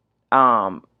 So,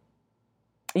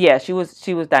 she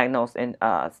was diagnosed in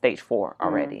stage 4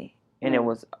 already, and it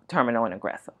was terminal and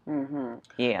aggressive. Mm-hmm.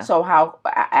 Yeah. So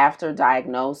after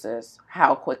diagnosis,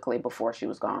 how quickly before she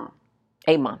was gone?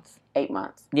 8 months. 8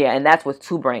 months. Yeah, and that's with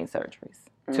 2 brain surgeries,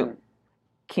 2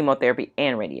 chemotherapy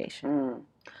and radiation.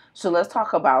 So let's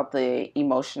talk about the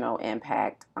emotional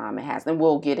impact it has. And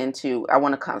we'll get into, I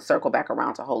want to circle back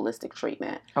around to holistic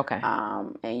treatment. Okay.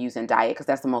 And using diet, because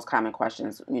that's the most common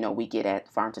questions, we get at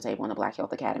Farm to Table in the Black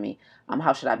Health Academy.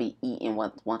 How should I be eating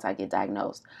once I get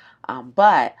diagnosed?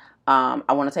 But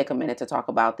I want to take a minute to talk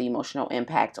about the emotional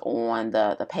impact on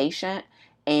the patient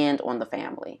and on the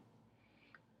family.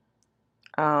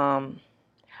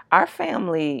 Our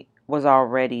family was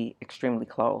already extremely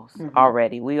close. We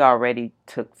already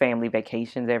took family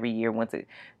vacations every year. Went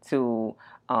to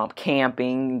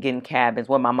camping, getting cabins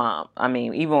with my mom. I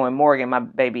mean, even when Morgan, my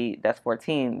baby that's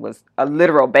 14, was a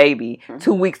literal baby,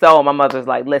 2 weeks old, my mother's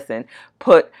like, listen,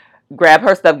 grab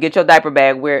her stuff, get your diaper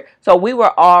bag. So we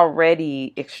were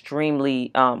already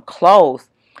extremely close.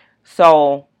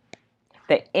 So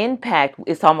the impact,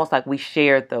 it's almost like we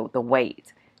shared the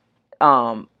weight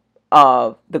of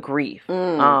the grief.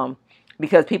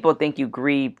 Because people think you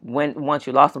grieve once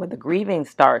you lost them, but the grieving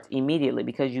starts immediately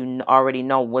because you already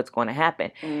know what's going to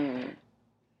happen.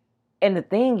 And the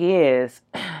thing is,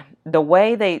 the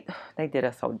way they did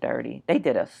us so dirty. They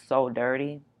did us so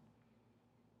dirty.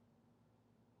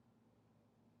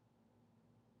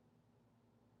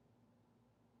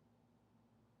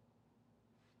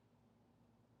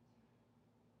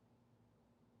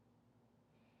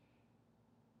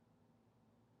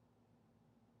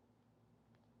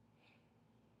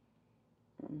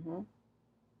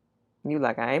 You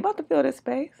like, I ain't about to fill this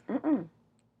space.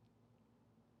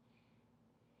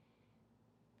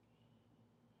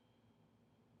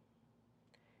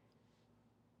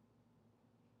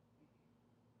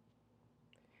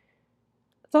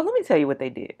 So let me tell you what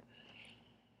they did.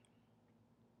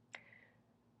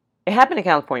 It happened in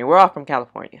California. We're all from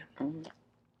California.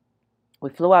 We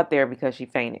flew out there because she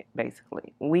fainted,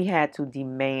 basically. We had to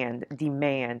demand.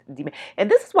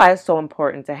 And this is why it's so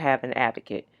important to have an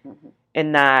advocate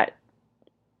and not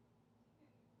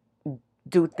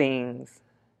do things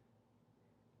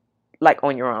like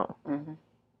on your own.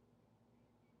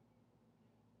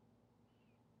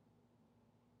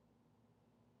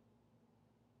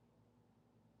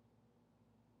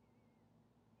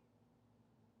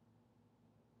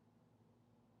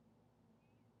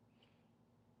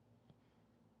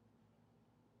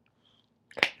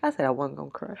 I said I wasn't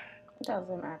going to cry. It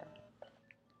doesn't matter.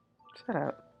 Shut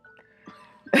up.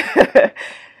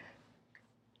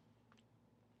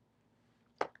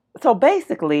 So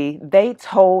basically, they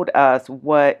told us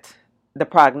what the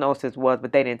prognosis was,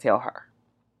 but they didn't tell her.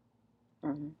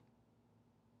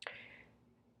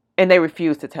 And they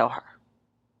refused to tell her.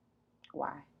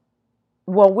 Why?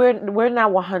 Well, we're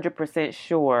not 100%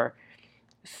 sure.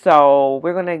 So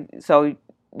we're going to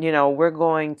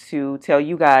tell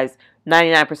you guys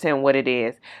 99% what it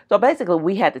is. So basically,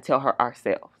 we had to tell her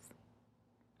ourselves.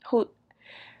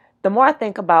 The more I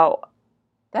think about...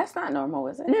 That's not normal,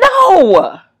 is it?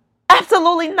 No!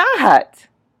 Absolutely not.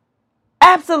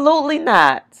 Absolutely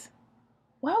not.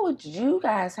 Why would you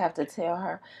guys have to tell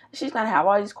her? She's going to have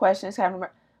all these questions.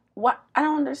 What? I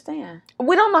don't understand.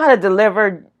 We don't know how to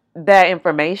deliver that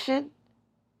information.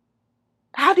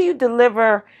 How do you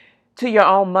deliver to your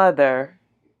own mother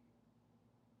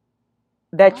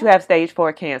that you have stage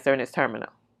 4 cancer and it's terminal?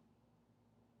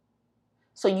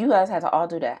 So you guys had to all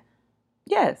do that?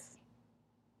 Yes.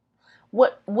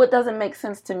 What doesn't make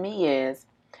sense to me is,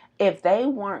 if they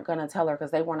weren't going to tell her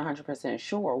because they weren't 100%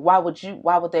 sure, why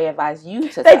would they advise you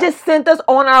to They just sent us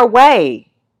on our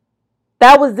way.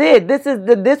 That was it. This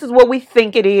is what we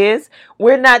think it is.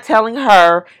 We're not telling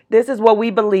her. This is what we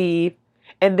believe.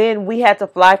 And then we had to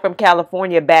fly from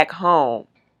California back home.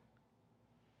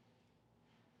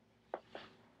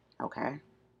 Okay.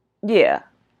 Yeah.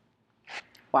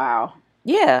 Wow.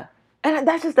 Yeah. And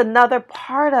that's just another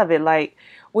part of it. Like,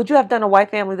 would you have done a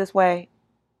white family this way?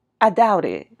 I doubt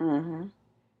it.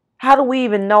 How do we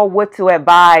even know what to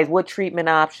advise? What treatment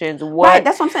options? Right,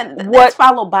 that's what I'm saying. That's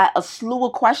followed by a slew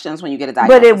of questions when you get a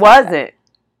diagnosis. But it wasn't.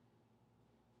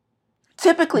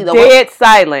 Typically, though, dead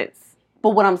silence. But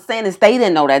what I'm saying is they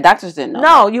didn't know that. Doctors didn't know.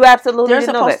 No, you absolutely They're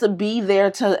didn't know that. supposed to be there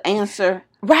to answer.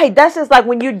 Right. That's just like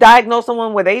when you diagnose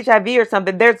someone with HIV or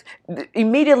something. There's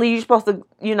immediately you're supposed to,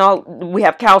 we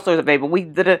have counselors available. We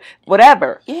did it,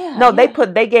 whatever. Yeah. No,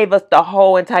 they gave us the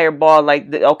whole entire ball.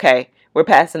 Like, okay, we're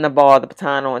passing the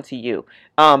baton on to you.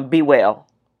 Be well.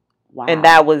 Wow. And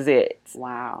that was it.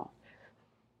 Wow.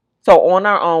 So on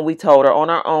our own, we told her.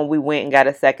 On our own, we went and got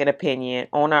a second opinion.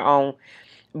 On our own,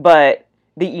 but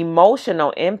the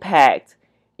emotional impact,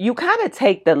 you kind of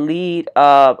take the lead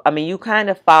of, you kind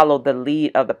of follow the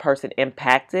lead of the person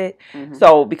impacted. Mm-hmm.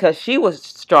 So because she was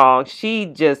strong, she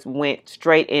just went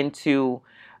straight into,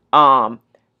 let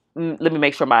me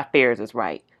make sure my affairs is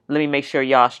right. Let me make sure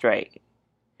y'all straight.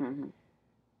 Mm-hmm.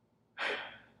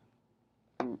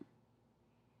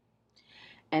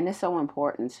 And it's so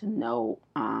important to know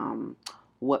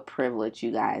what privilege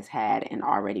you guys had in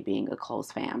already being a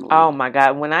close family. Oh my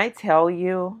God. When I tell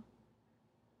you,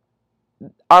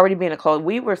 already being a close,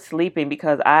 we were sleeping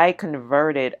because I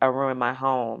converted a room in my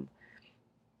home.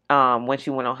 When she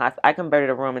went on hospital, I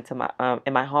converted a room into my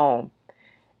in my home.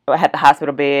 I had the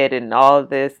hospital bed and all of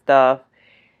this stuff,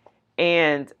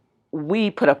 and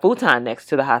we put a futon next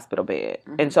to the hospital bed.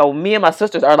 Mm-hmm. And so me and my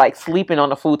sisters are like sleeping on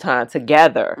the futon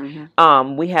together.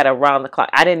 Mm-hmm. We had around the clock.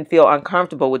 I didn't feel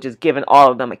uncomfortable with just giving all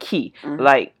of them a key. Mm-hmm.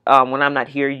 Like, when I'm not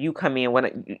here, you come in.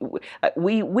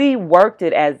 We worked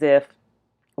it as if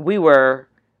we were,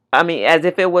 as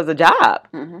if it was a job.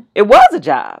 Mm-hmm. It was a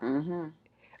job.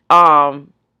 Mm-hmm.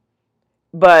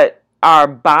 But our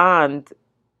bond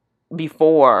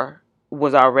before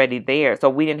was already there, so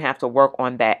we didn't have to work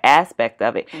on that aspect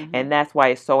of it. Mm-hmm. And that's why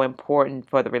it's so important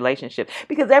for the relationship,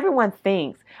 because everyone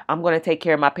thinks, I'm going to take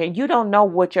care of my parent. You don't know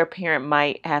what your parent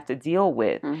might have to deal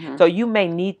with. Mm-hmm. So you may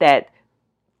need that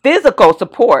physical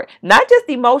support, not just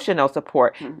emotional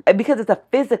support, mm-hmm. because it's a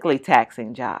physically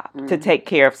taxing job, mm-hmm. to take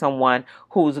care of someone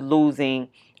who's losing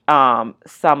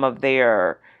some of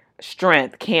their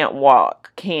strength, can't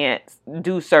walk, can't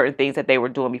do certain things that they were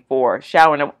doing before,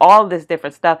 showering, all this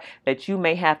different stuff that you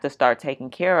may have to start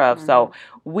taking care of. Mm-hmm. So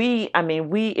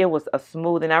it was a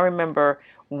smooth, and I remember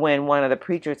when one of the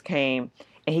preachers came,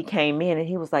 and he came in and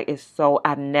he was like,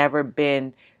 I've never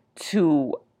been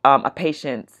to a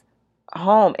patient's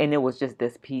home and it was just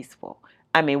this peaceful.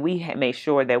 We had made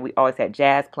sure that we always had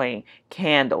jazz playing,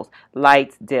 candles,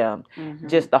 lights dim. Mm-hmm.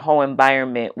 Just the whole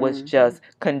environment was mm-hmm. just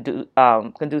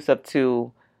conducive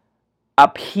to a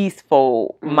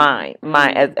peaceful mm-hmm.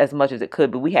 mind as much as it could.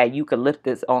 But we had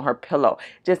eucalyptus on her pillow,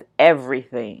 just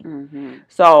everything. Mm-hmm.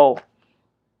 So,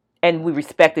 and we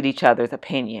respected each other's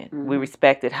opinion. Mm-hmm. We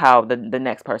respected how the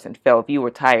next person felt. If you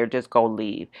were tired, just go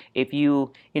leave. If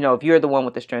if you're the one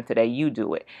with the strength today, you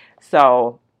do it.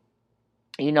 So,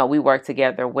 we work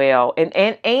together well,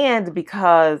 and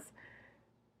because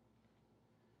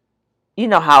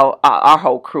how our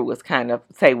whole crew is kind of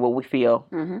say what we feel.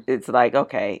 Mm-hmm. It's like,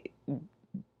 okay,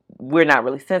 we're not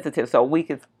really sensitive, so we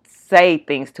can say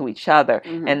things to each other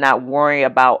mm-hmm. and not worry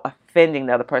about offending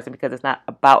the other person because it's not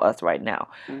about us right now.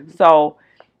 Mm-hmm. So,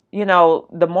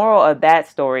 the moral of that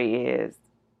story is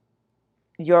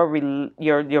your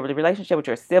relationship with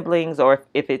your siblings, or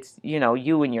if it's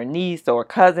you and your niece or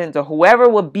cousins or whoever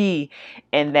would be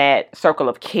in that circle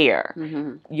of care,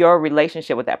 mm-hmm. your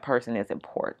relationship with that person is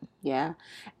important. Yeah,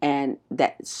 and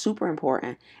that's super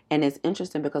important. And it's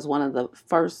interesting because one of the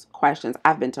first questions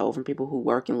I've been told from people who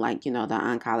work in the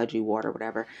oncology ward or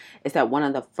whatever is that one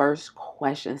of the first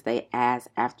questions they ask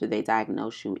after they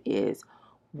diagnose you is,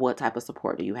 what type of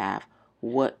support do you have?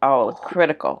 It's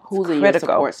critical. Who's in your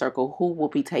support circle? Who will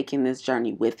be taking this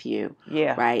journey with you?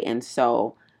 Yeah. Right. And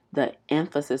so the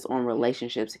emphasis on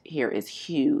relationships here is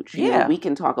huge. We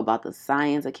can talk about the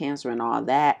science of cancer and all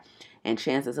that and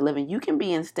chances of living. You can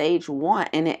be in stage 1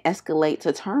 and it escalate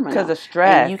to terminal because of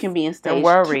stress. And you can be in stage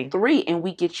 3 and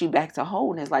we get you back to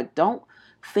whole. And it's like, don't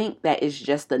think that it's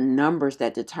just the numbers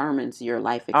that determines your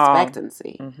life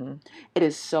expectancy. Mm-hmm. It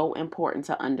is so important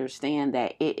to understand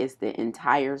that it is the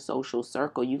entire social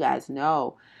circle. You guys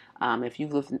know, if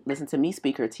you've listened to me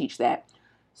speak or teach, that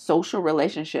social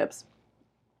relationships,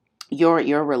 your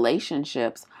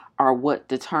relationships are what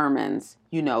determines,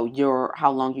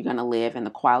 how long you're going to live and the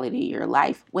quality of your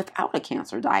life without a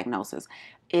cancer diagnosis.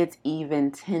 It's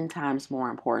even 10 times more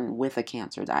important with a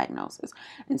cancer diagnosis.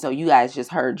 And so you guys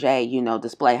just heard Jay,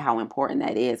 display how important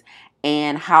that is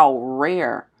and how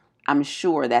rare I'm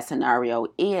sure that scenario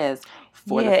is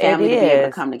for the family to be able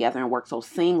to come together and work so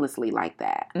seamlessly like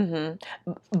that.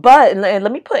 Mm-hmm. But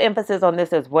let me put emphasis on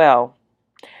this as well.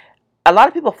 A lot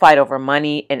of people fight over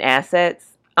money and assets.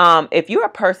 If you're a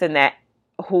person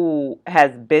who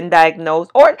has been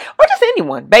diagnosed, or just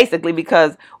anyone, basically,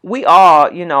 because we all,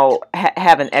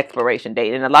 have an expiration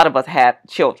date, and a lot of us have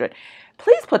children.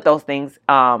 Please put those things.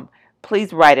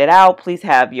 Please write it out. Please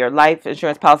have your life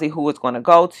insurance policy, who it's going to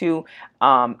go to.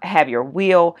 Have your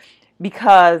will,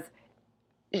 because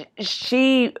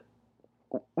she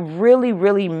really,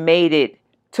 really made it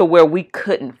to where we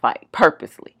couldn't fight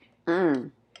purposely.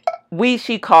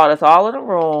 She called us all in a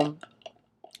room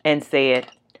and said,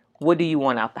 "What do you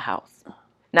want out the house?"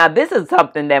 Now, this is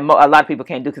something that a lot of people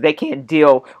can't do because they can't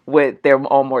deal with their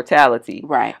own mortality.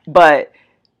 Right. But,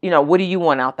 what do you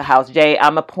want out the house? Jay,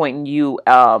 I'm appointing you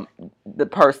the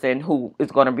person who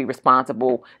is going to be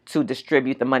responsible to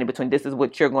distribute the money between, this is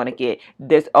what you're going to get.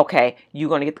 This, okay, you're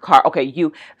going to get the car. Okay,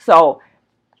 you. So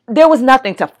there was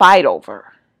nothing to fight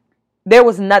over.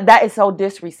 That is so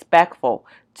disrespectful.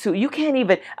 You can't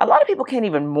even, a lot of people can't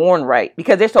even mourn right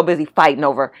because they're so busy fighting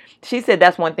over. She said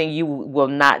that's one thing you will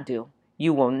not do.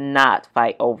 You will not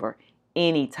fight over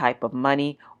any type of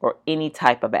money or any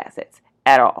type of assets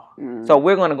at all. So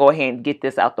we're going to go ahead and get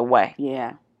this out the way.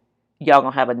 Yeah. Y'all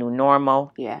going to have a new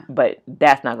normal. Yeah. But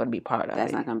that's not going to be part of it.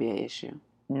 That's not going to be an issue.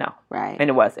 No. Right. And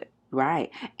it wasn't.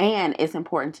 Right. And it's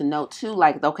important to note too,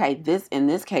 like, okay, in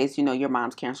this case, your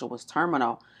mom's cancer was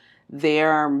terminal.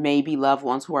 There may be loved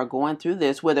ones who are going through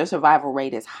this where their survival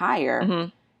rate is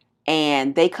higher,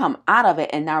 and they come out of it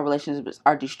and now relationships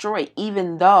are destroyed,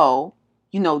 even though,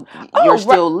 you're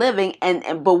still living.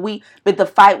 But the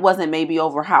fight wasn't maybe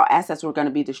over how assets were going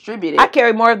to be distributed. I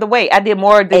carried more of the weight. I did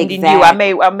more than you.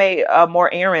 I made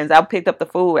more errands. I picked up the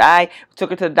food. I took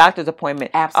her to the doctor's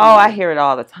appointment. Absolutely. Oh, I hear it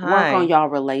all the time. Work on y'all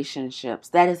relationships.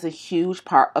 That is a huge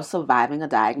part of surviving a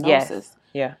diagnosis. Yes.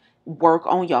 Yeah. Work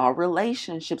on y'all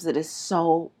relationships. It is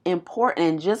so important.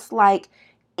 And just like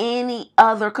any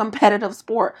other competitive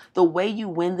sport, the way you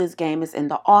win this game is in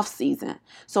the off season.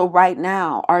 So right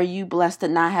now, are you blessed to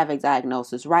not have a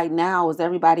diagnosis? Right now, is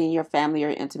everybody in your family or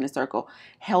your intimate circle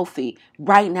healthy?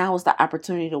 Right now is the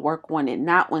opportunity to work on it,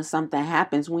 not when something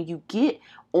happens. When you get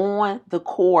on the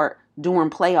court during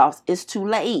playoffs, it's too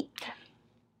late.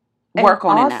 Work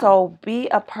on it now. Also, be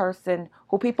a person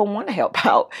who people want to help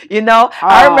out.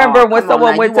 I remember when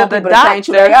someone went to the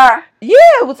doctor.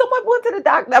 Yeah, when someone went to the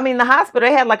doctor. I mean, the hospital,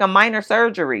 they had like a minor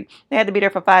surgery. They had to be there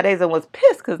for 5 days and was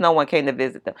pissed because no one came to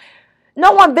visit them.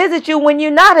 No one visits you when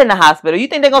you're not in the hospital. You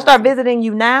think they're going to start visiting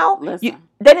you now?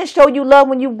 They didn't show you love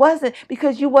when you wasn't,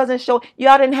 because you wasn't showing.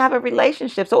 Y'all didn't have a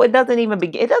relationship. So it doesn't even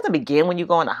begin. It doesn't begin when you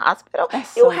go in the hospital.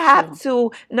 You have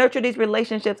to nurture these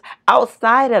relationships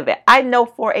outside of it. I know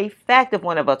for a fact if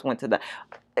one of us went to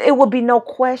it would be no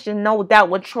question, no doubt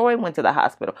when Troy went to the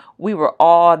hospital. We were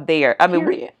all there. I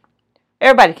mean,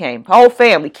 everybody came, whole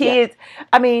family, kids. Yeah.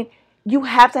 I mean, you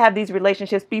have to have these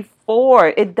relationships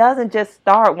before. It doesn't just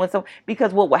start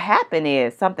because what will happen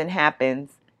is something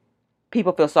happens,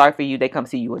 people feel sorry for you, they come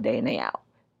see you a day and day out.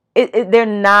 They're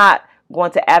not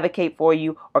going to advocate for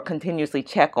you or continuously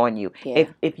check on you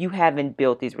if you haven't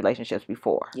built these relationships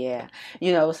before. Yeah.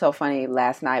 It was so funny.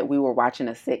 Last night we were watching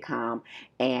a sitcom,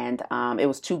 and it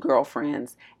was two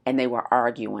girlfriends, and they were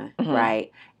arguing,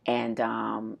 right? And,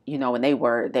 and they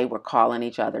were calling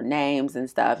each other names and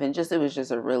stuff. And it was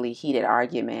just a really heated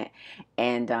argument.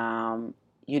 And,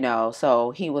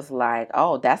 so he was like,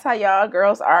 "Oh, that's how y'all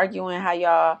girls arguing, how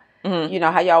y'all,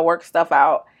 how y'all work stuff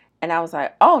out." And I was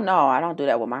like, "Oh, no, I don't do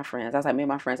that with my friends." I was like, "Me and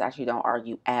my friends actually don't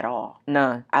argue at all."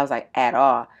 None. I was like, "At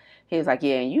all." He was like,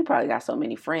 "Yeah, and you probably got so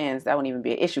many friends, that wouldn't even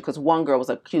be an issue," because one girl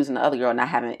was accusing the other girl of not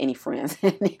having any friends.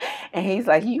 And he's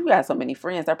like, "You got so many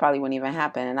friends, that probably wouldn't even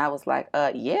happen." And I was like,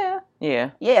 yeah. Yeah,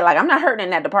 like I'm not hurting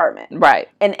in that department. Right.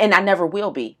 And I never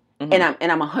will be. And I'm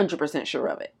 100% sure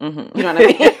of it. You know what I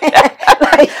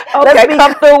mean? Okay,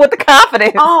 come through with the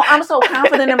confidence. Oh, I'm so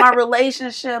confident in my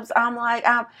relationships. I'm like,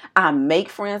 I make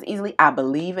friends easily. I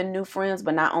believe in new friends,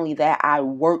 but not only that, I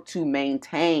work to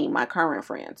maintain my current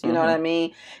friends. You know what I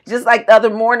mean? Just like the other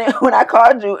morning when I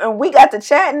called you and we got to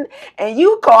chatting, and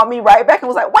you called me right back and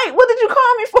was like, "Wait, what did you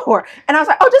call me for?" And I was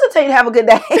like, "Oh, just to tell you to have a good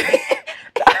day."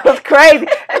 That was crazy.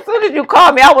 As soon as you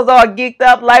called me, I was all geeked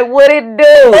up, like, what it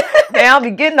do? Man, I'll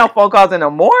be getting no phone calls in the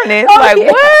morning. What?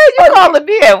 You calling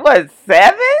me at what,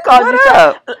 7? What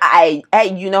up?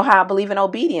 You know how I believe in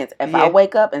obedience. If I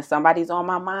wake up and somebody's on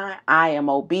my mind, I am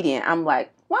obedient. I'm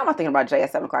like, why am I thinking about Jay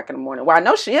at 7 o'clock in the morning? Well, I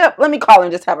know she up. Let me call her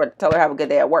and just tell her have a good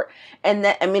day at work. And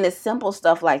it's simple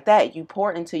stuff like that. You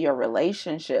pour into your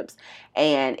relationships,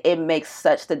 and it makes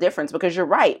such the difference, because you're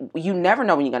right. You never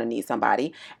know when you're going to need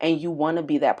somebody, and you want to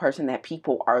be that person that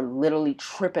people are literally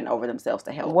tripping over themselves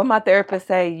to help. What my therapist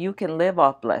say, you can live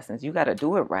off blessings. You got to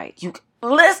do it right.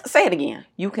 Let's say it again.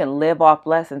 You can live off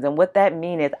blessings. And what that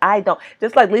means is I don't,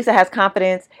 just like Lisa has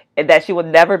confidence that she will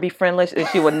never be friendless and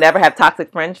she will never have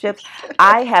toxic friendships.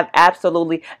 I have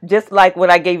absolutely, just like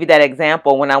when I gave you that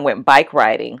example when I went bike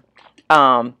riding,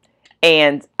 and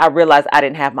I realized I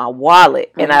didn't have my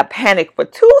wallet and I panicked for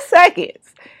 2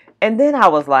 seconds. And then I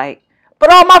was like,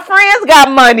 but all my friends got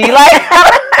money. Like,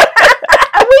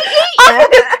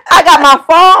 I got my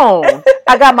phone.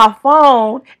 I got my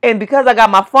phone. And because I got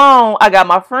my phone, I got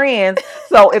my friends.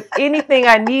 So if anything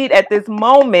I need at this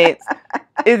moment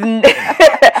is,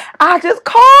 I just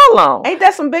call them. Ain't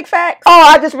that some big facts? Oh,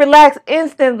 I just relax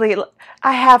instantly.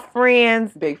 I have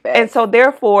friends. Big facts. And so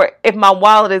therefore, if my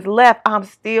wallet is left, I'm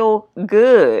still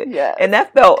good. Yeah. And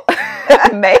that felt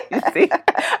amazing.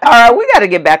 All right, we got to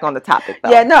get back on the topic, though.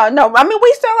 Yeah, no. I mean,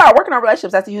 we still are working on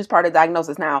relationships. That's a huge part of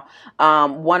diagnosis. Now,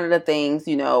 one of the things,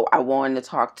 I wanted to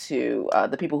talk to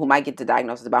the people who might get the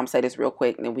diagnosis about. I'm going to say this real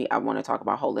quick, and then I want to talk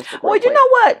about holistic. Well, you know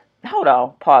what? Hold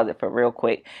on. Pause it for real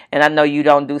quick. And I know you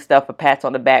don't do stuff for pats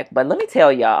on the back, but let me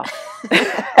tell y'all.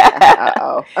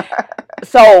 Uh-oh.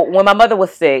 So when my mother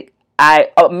was sick,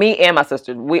 me and my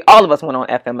sister, all of us went on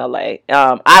FMLA.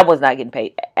 I was not getting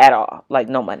paid at all, like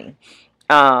no money.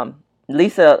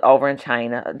 Lisa over in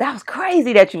China, that was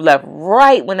crazy that you left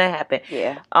right when that happened.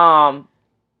 Yeah.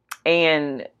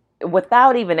 And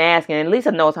without even asking, and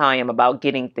Lisa knows how I am about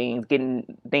getting things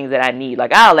that I need.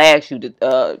 Like, I'll ask you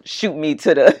to shoot me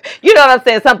to the, you know what I'm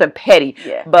saying, something petty.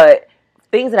 Yeah. But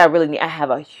things that I really need, I have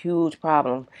a huge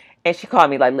problem. And she called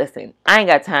me like, listen, I ain't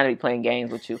got time to be playing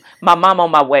games with you. My mom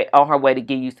on her way to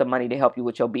give you some money to help you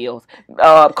with your bills.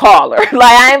 Call her. Like,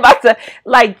 I ain't about to,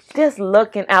 like, just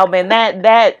looking out, man.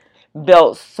 That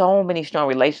built so many strong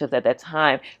relationships at that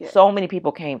time. Yeah. So many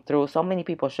people came through. So many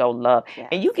people showed love. Yes.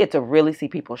 And you get to really see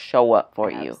people show up for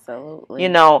you. Absolutely.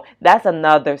 That's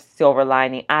another silver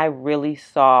lining. I really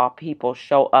saw people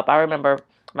show up. I remember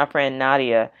my friend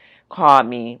Nadia called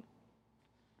me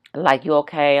like, you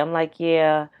okay? I'm like,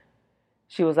 yeah.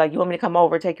 She was like, you want me to come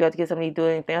over, take you out to get something to do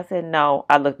anything? I said, no.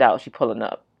 I looked out. She pulling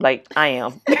up. Like, I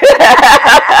am. But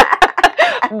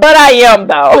I am,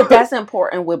 though. But that's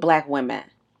important with Black women.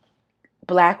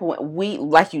 We,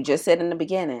 like you just said in the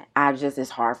beginning, it's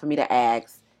hard for me to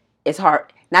ask. It's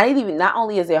hard. Not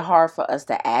only is it hard for us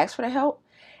to ask for the help,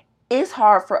 it's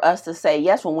hard for us to say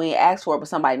yes when we ask for it, but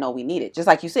somebody know we need it. Just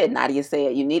like you said, Nadia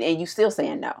said you need it, and you still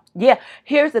saying no. Yeah.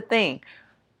 Here's the thing.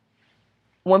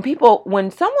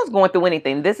 When someone's going through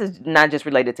anything, this is not just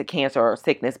related to cancer or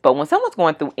sickness, but when someone's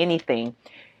going through anything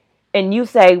and you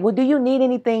say, well, do you need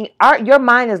anything? Your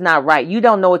mind is not right. You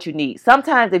don't know what you need.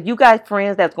 Sometimes if you got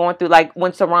friends that's going through, like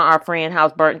when Saran, our friend,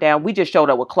 house burnt down, we just showed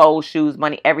up with clothes, shoes,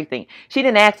 money, everything. She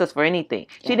didn't ask us for anything.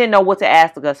 She didn't know what to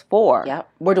ask us for. Yep.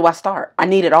 Where do I start? I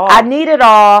need it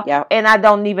all. Yep. And I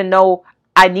don't even know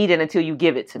I need it until you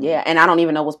give it to me. Yeah, and I don't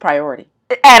even know what's priority.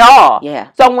 At all.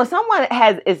 Yeah. So when someone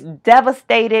is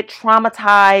devastated,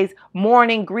 traumatized,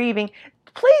 mourning, grieving,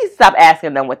 please stop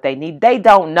asking them what they need. They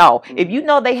don't know. Mm-hmm. If you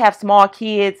know they have small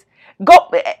kids, go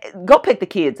pick the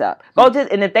kids up.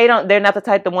 And if they're not the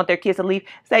type that want their kids to leave,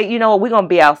 say, you know what, we're gonna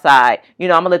be outside. I'm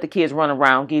gonna let the kids run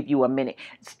around, give you a minute.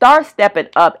 Start stepping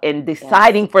up and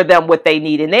deciding for them what they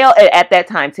need, and they'll at that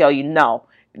time tell you no.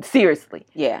 Seriously.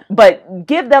 Yeah. But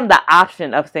give them the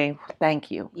option of saying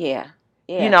thank you. Yeah.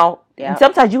 Yeah.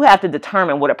 Sometimes you have to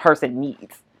determine what a person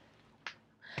needs.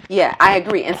 Yeah, I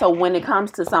agree. And so when it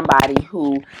comes to somebody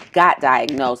who got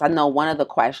diagnosed, I know one of the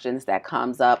questions that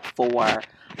comes up for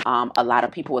a lot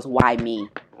of people is, why me?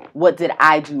 What did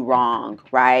I do wrong,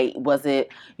 right? Was it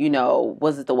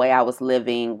the way I was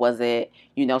living? Was it,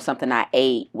 something I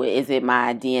ate? Is it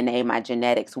my DNA, my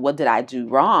genetics? What did I do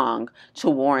wrong to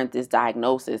warrant this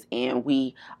diagnosis? And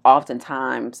we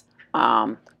oftentimes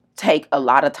take a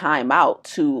lot of time out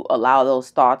to allow those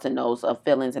thoughts and those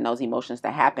feelings and those emotions to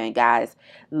happen. Guys,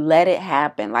 let it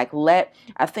happen. I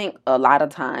think a lot of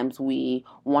times we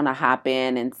want to hop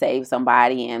in and save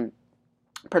somebody and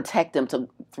protect them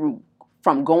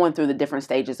from going through the different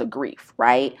stages of grief,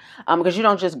 right? Because you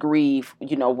don't just grieve,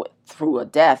 through a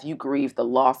death, you grieve the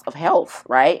loss of health,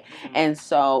 right? Mm-hmm. And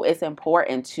so it's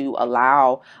important to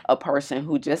allow a person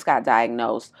who just got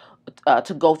diagnosed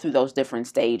to go through those different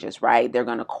stages, right?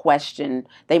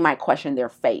 They might question their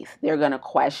faith. They're going to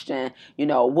question,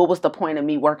 what was the point of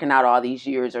me working out all these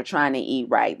years or trying to eat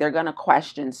right? They're going to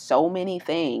question so many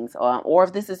things. Or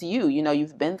if this is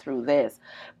you've been through this.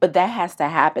 But that has to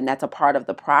happen. That's a part of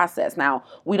the process. Now,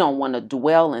 we don't want to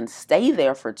dwell and stay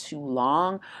there for too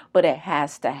long, but it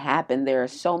has to happen. There are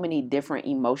so many different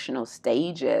emotional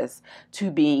stages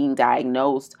to being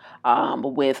diagnosed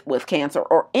with cancer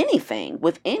or anything,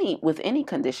 with any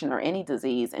condition or any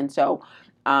disease. And so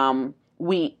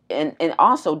and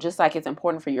also, just like it's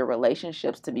important for your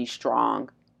relationships to be strong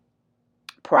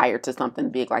prior to something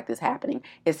big like this happening,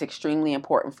 it's extremely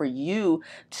important for you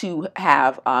to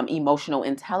have emotional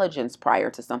intelligence prior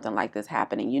to something like this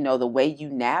happening. You know, the way you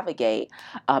navigate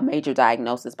a major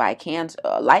diagnosis by cancer,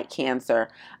 like cancer,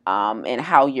 and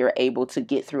how you're able to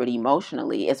get through it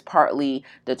emotionally is partly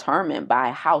determined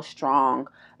by how strong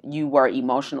you were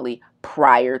emotionally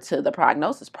prior to the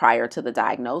prognosis, prior to the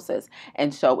diagnosis.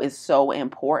 And so it's so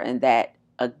important that,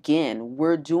 again,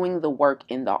 we're doing the work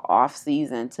in the off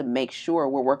season to make sure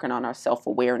we're working on our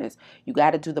self-awareness. You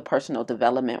got to do the personal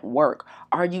development work.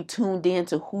 Are you tuned in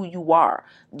to who you are?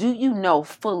 Do you know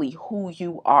fully who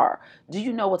you are? Do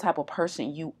you know what type of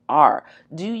person you are?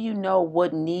 Do you know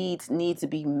what needs need to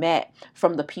be met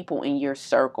from the people in your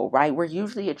circle, right? We're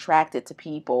usually attracted to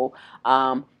people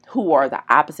who are the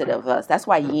opposite of us. That's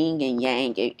why yin and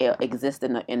yang exist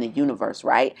in the universe,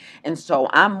 right? And so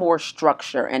I'm more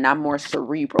structure and I'm more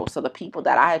cerebral. So the people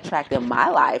that I attract in my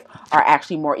life are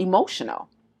actually more emotional,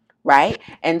 right?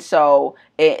 And so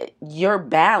your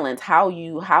balance, how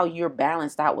you're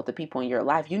balanced out with the people in your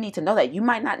life, you need to know that. You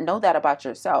might not know that about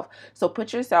yourself. So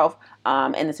put yourself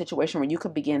in a situation where you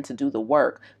could begin to do the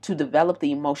work to develop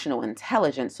the emotional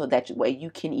intelligence, so that way you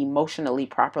can emotionally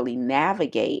properly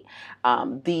navigate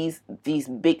these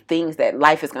big things that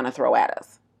life is going to throw at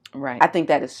us. Right. I think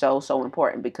that is so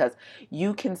important, because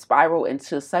you can spiral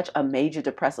into such a major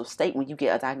depressive state when you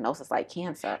get a diagnosis like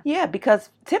cancer. Yeah, because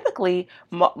typically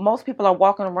most people are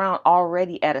walking around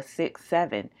already at a 6,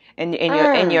 7, and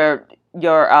your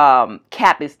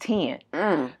cap is 10.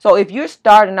 So if you're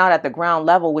starting out at the ground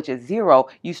level, which is 0,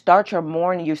 you start your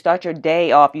morning, you start your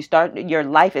day off, your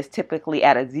life is typically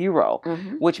at a 0,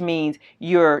 which means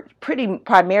you're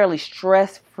primarily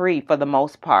stress-free for the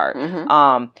most part.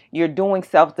 You're doing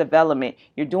self-development.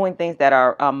 You're doing things that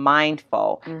are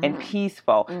mindful and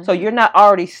peaceful. So you're not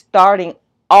already starting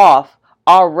off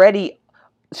already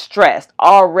stressed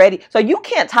already, so you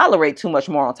can't tolerate too much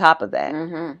more on top of that.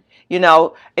 You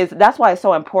know, that's why it's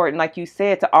so important, like you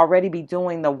said, to already be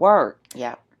doing the work.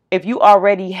 Yeah. If you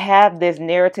already have this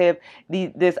narrative,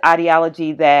 this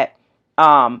ideology that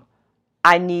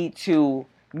I need to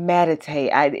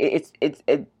meditate,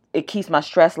 it keeps my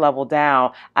stress level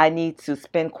down, I need to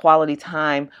spend quality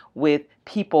time with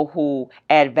people who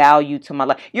add value to my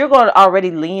life, you're going to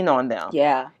already lean on them.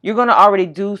 Yeah. You're going to already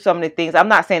do some of the things. I'm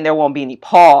not saying there won't be any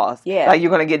pause. Yeah. Like you're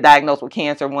going to get diagnosed with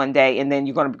cancer one day and then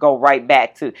you're going to go right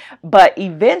back to, but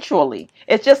eventually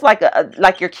it's just like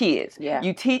like your kids. Yeah.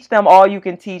 You teach them all you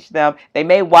can teach them. They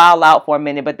may wild out for a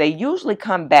minute, but they usually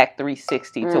come back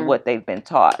 360 to what they've been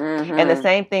taught. And the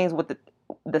same things with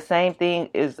the same thing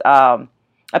is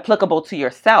applicable to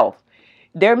yourself.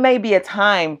 There may be a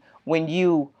time when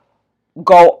you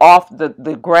go off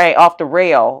off the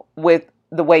rail with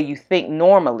the way you think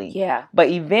normally. Yeah. But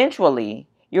eventually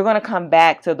you're going to come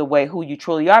back to the way who you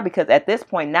truly are, because at this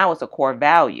point now it's a core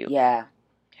value. Yeah.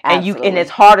 Absolutely. And it's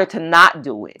harder to not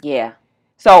do it. Yeah.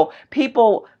 So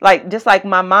people just like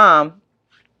my mom,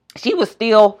 she was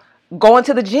still going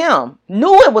to the gym,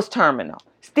 knew it was terminal,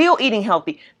 still eating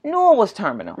healthy, knew it was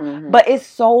terminal. But it's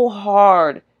so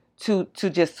hard to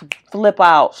just flip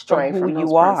out straight from who from those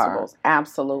you are. Principles.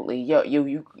 Absolutely.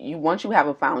 You once you have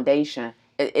a foundation,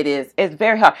 it's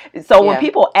very hard. So when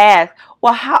people ask,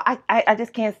 well, how I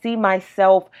just can't see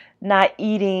myself not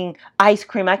eating ice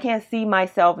cream. I can't see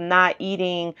myself not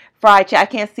eating fried chicken. I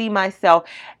can't see myself.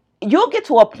 You'll get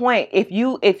to a point if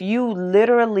you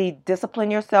literally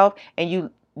discipline yourself and you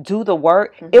do the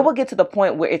work, it will get to the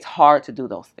point where it's hard to do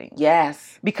those things.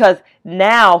 Yes. Because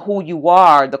now who you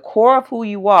are, the core of who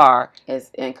you are,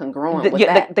 is incongruent with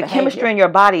that the chemistry in your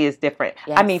body is different.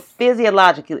 Yes. I mean,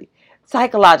 physiologically,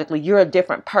 psychologically, you're a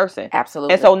different person.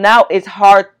 Absolutely. And so now it's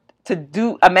hard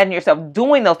to imagine yourself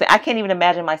doing those things. I can't even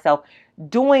imagine myself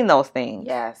doing those things.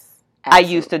 Yes.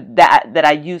 Absolutely.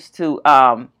 I used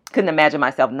to couldn't imagine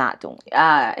myself not doing it.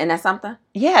 And that's something?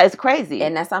 Yeah, it's crazy.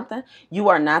 And that's something? You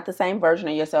are not the same version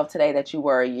of yourself today that you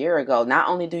were a year ago. Not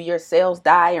only do your cells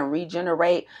die and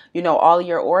regenerate, all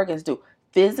your organs do.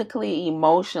 Physically,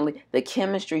 emotionally, the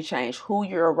chemistry change. Who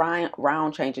you're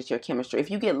around changes your chemistry. If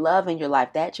you get love in your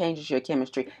life, that changes your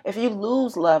chemistry. If you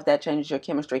lose love, that changes your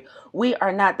chemistry. We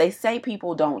are not, they say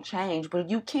people don't change, but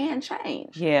you can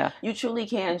change. Yeah. You truly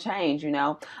can change,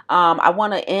 I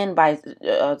want to end by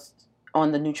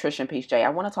on the nutrition piece, Jay, I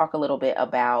want to talk a little bit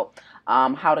about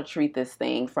how to treat this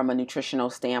thing from a nutritional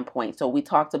standpoint. So we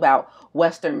talked about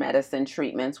Western medicine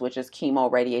treatments, which is chemo,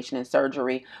 radiation, and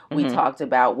surgery. We talked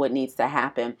about what needs to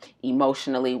happen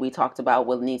emotionally. We talked about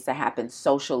what needs to happen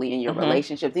socially in your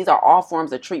relationships. These are all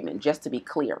forms of treatment, just to be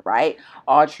clear, right?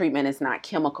 All treatment is not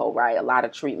chemical, right? A lot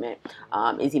of treatment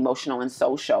is emotional and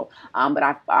social.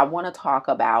 But I want to talk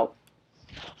about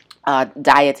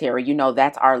dietary.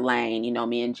 That's our lane.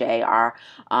 Me and Jay are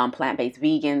plant-based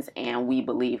vegans, and we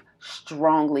believe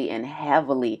strongly and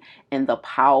heavily in the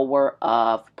power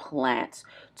of plants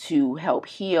to help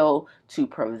heal, to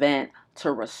prevent,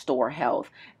 to restore health.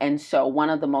 And so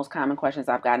one of the most common questions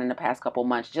I've gotten in the past couple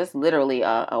months, just literally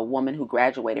a woman who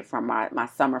graduated from my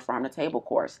summer farm to table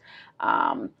course,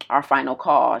 our final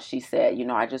call, she said,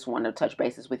 I just want to touch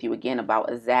bases with you again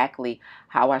about exactly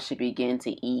how I should begin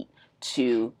to eat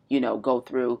to, go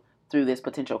through this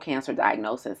potential cancer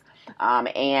diagnosis.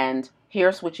 And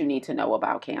here's what you need to know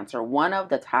about cancer. One of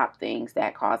the top things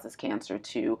that causes cancer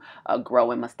to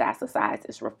grow and metastasize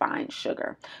is refined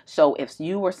sugar. So if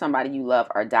you or somebody you love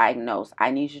are diagnosed,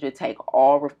 I need you to take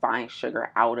all refined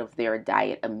sugar out of their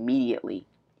diet immediately.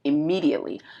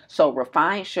 So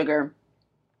refined sugar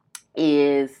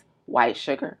is white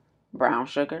sugar, brown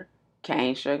sugar,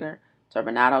 cane sugar,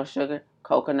 turbinado sugar,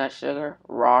 coconut sugar,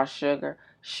 raw sugar,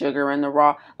 sugar in the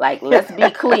raw. Like, let's be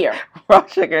clear. Raw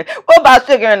sugar. What about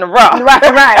sugar in the raw?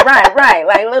 Right.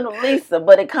 Like little Lisa,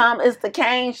 but it's the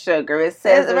cane sugar. It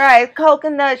says it's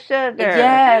coconut sugar.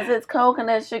 Yes, it's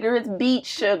coconut sugar. It's beet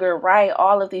sugar, right?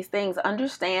 All of these things.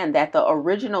 Understand that the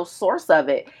original source of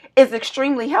it is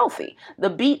extremely healthy. The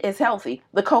beet is healthy.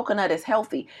 The coconut is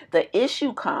healthy. The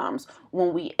issue comes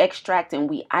when we extract and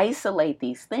we isolate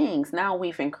these things. Now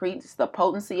we've increased the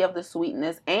potency of the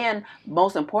sweetness, and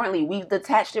most importantly, we've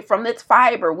detached it from its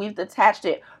fiber. We've detached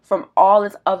it from all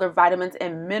its other vitamins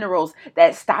and minerals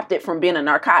that stopped it from being a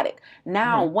narcotic.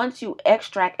 Now, once you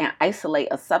extract and isolate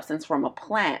a substance from a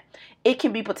plant, it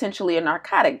can be potentially a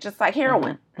narcotic, just like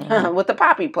heroin with the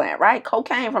poppy plant, right?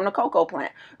 Cocaine from the cocoa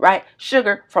plant, right?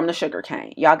 Sugar from the sugar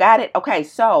cane. Y'all got it? Okay,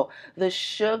 so the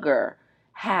sugar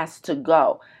has to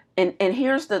go. And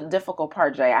here's the difficult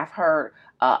part, Jay. I've heard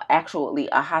actually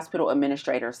a hospital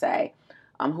administrator say,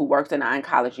 who works in an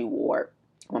oncology ward,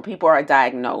 when people are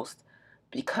diagnosed,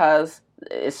 because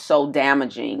it's so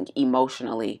damaging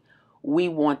emotionally, we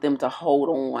want them to hold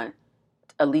on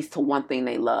at least to one thing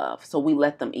they love. So we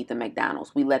let them eat the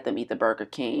McDonald's. We let them eat the Burger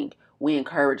King. We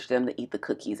encourage them to eat the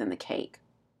cookies and the cake.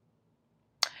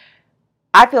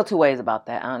 I feel two ways about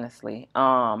that, honestly.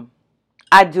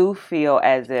 I do feel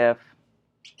as if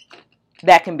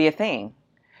that can be a thing.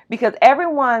 Because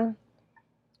everyone,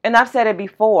 and I've said it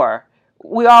before,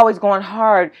 we're always going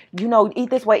hard, eat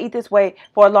this way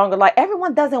for a longer life.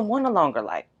 Everyone doesn't want a longer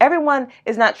life. Everyone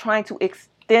is not trying to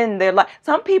extend their life.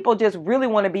 Some people just really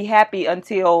want to be happy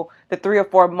until the 3 or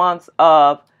 4 months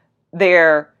of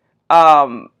their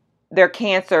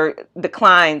cancer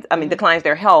declines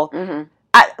their health.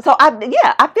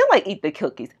 I feel like eat the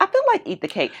cookies. I feel like eat the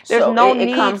cake. There's no need.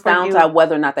 It comes down to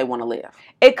whether or not they want to live.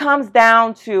 It comes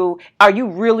down to, are you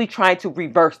really trying to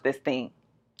reverse this thing?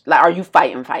 Like, are you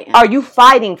fighting? Are you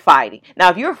fighting?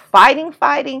 Now, if you're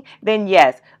fighting, then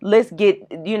yes, let's get,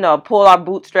 pull our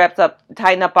bootstraps up,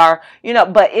 tighten up our,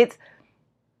 but it's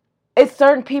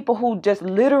certain people who just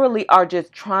literally are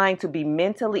just trying to be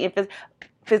mentally and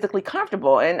physically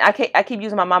comfortable. And I keep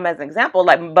using my mom as an example,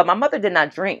 but my mother did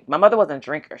not drink. My mother wasn't a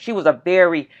drinker. She was a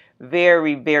very,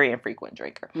 very, very infrequent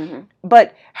drinker.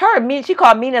 But she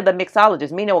called Mina the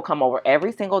mixologist. Mina would come over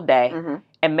every single day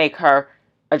and make her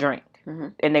a drink.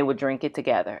 And they would drink it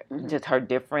together. Just her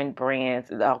different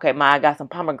brands. Okay, I got some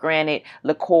pomegranate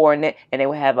liqueur in it, and they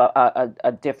would have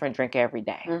a different drink every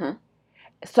day.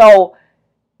 So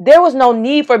there was no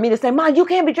need for me to say, "Mom, you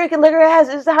can't be drinking liquor.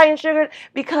 It's high in sugar,"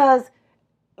 because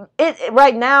it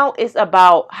right now it's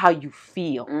about how you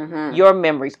feel, your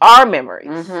memories, our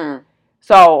memories.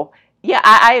 So yeah,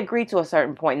 I agree to a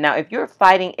certain point. Now, if you're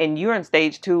fighting and you're in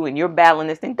stage 2 and you're battling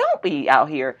this thing, don't be out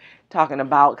here talking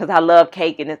about, because I love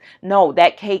cake and this. No,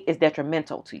 that cake is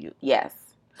detrimental to you. Yes.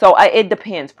 So it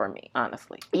depends for me,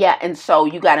 honestly. Yeah, and so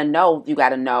you got to know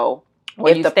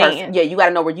where you stand. You got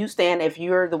to know where you stand if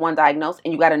you're the one diagnosed,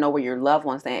 and you got to know where your loved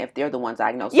ones stand if they're the ones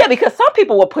diagnosed. Yeah, because some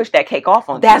people will push that cake off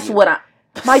on you. That's what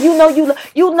Ma, you know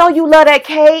you love that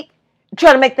cake,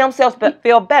 trying to make themselves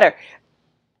feel better.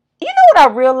 You know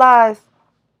what I realized?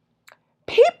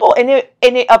 People, and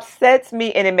it upsets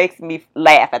me and it makes me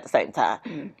laugh at the same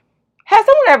time. Has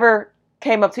someone ever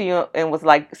came up to you and was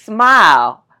like,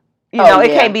 "Smile"? It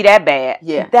can't be that bad.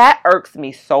 Yeah. That irks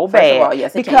me so bad. First of all,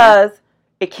 yes, because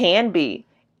it can be.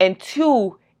 And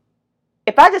two,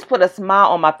 if I just put a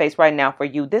smile on my face right now for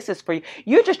you, this is for you.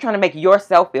 You're just trying to make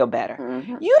yourself feel better.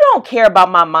 Mm-hmm. You don't care about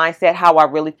my mindset, how I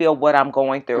really feel, what I'm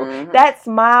going through. Mm-hmm. That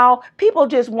smile, people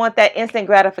just want that instant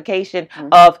gratification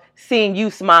of seeing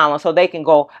you smiling so they can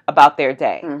go about their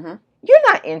day. Mm-hmm.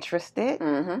 You're not interested.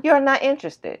 Mm-hmm. You're not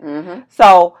interested. Mm-hmm.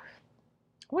 So,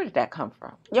 where did that come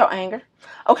from? Your anger.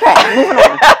 Okay, moving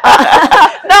on.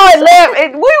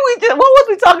 What was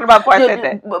we talking about before I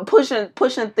said that?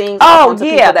 Pushing things onto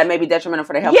people that may be detrimental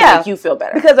for their health to make you feel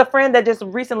better. Because a friend that just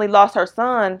recently lost her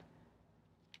son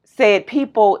said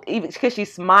people, even because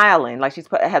she's smiling, like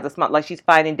has a smile, like she's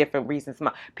finding different reasons to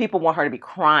smile. People want her to be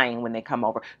crying when they come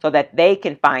over so that they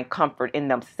can find comfort in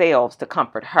themselves to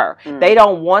comfort her. They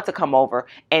don't want to come over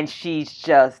and she's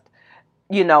just,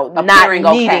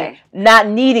 not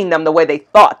needing them the way they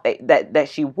thought that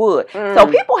she would. So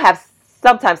people have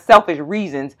sometimes selfish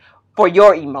reasons for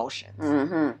your emotions.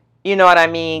 Mm-hmm. You know what I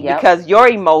mean? Yep. Because your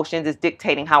emotions is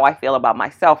dictating how I feel about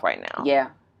myself right now. Yeah.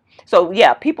 So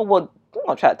people will. I'm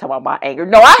gonna try to talk about my anger.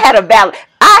 No, I had a valid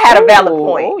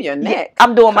point. Oh, your neck. Yeah,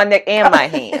 I'm doing my neck and my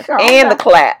hands and the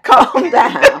clap. Calm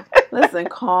down. Listen,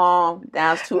 calm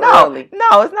down. It's too early.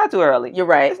 No, it's not too early. You're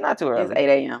right. It's not too early. It's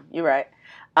 8 a.m. You're right.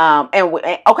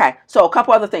 Okay, so a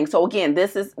couple other things. So again,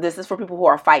 this is for people who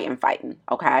are fighting,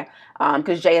 okay?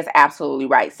 Because Jay is absolutely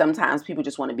right. Sometimes people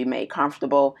just want to be made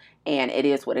comfortable, and it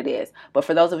is what it is. But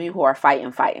for those of you who are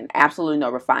fighting, absolutely no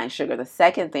refined sugar. The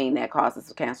second thing that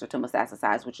causes cancer to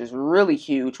metastasize, which is really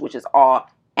huge, which is all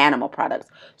animal products.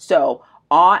 So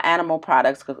all animal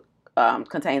products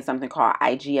contain something called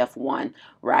IGF-1,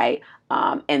 right?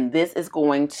 And this is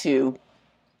going to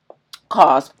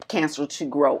cause cancer to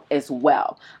grow as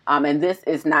well. And this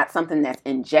is not something that's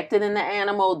injected in the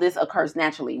animal. This occurs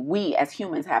naturally. We as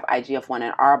humans have IGF-1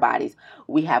 in our bodies.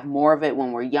 We have more of it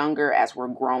when we're younger as we're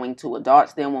growing to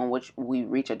adults. Then when we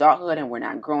reach adulthood and we're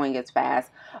not growing as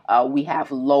fast, we have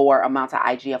lower amounts of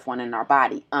IGF-1 in our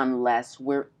body unless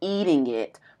we're eating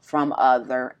it from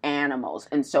other animals.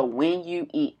 And so when you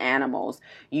eat animals,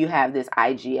 you have this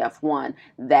IGF-1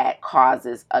 that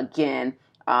causes, again,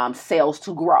 cells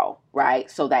to grow, right?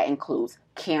 So that includes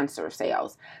cancer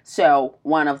cells. So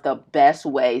one of the best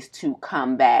ways to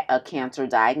combat a cancer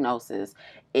diagnosis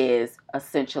is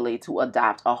essentially to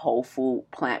adopt a whole food,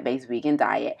 plant-based vegan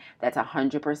diet that's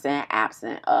 100%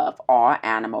 absent of all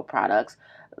animal products.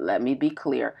 Let me be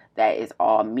clear. That is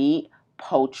all meat,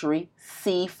 poultry,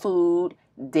 seafood,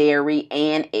 dairy,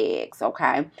 and eggs,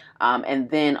 okay? And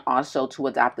then also to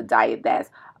adopt a diet that's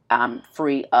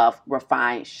free of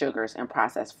refined sugars and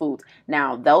processed foods.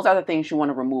 Now, those are the things you want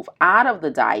to remove out of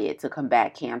the diet to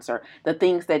combat cancer. The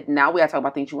things that now we got to talk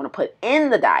about things you want to put in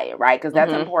the diet, right? Because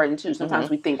that's important too. Sometimes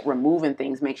we think removing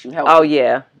things makes you healthy. Oh,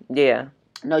 yeah. Yeah.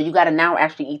 No, you got to now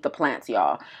actually eat the plants,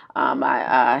 y'all.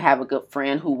 I have a good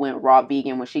friend who went raw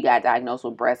vegan when she got diagnosed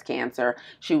with breast cancer.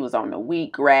 She was on the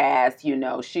wheatgrass,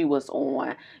 she was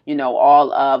on,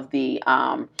 all of the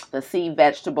sea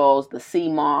vegetables, the sea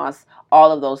moss,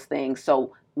 all of those things.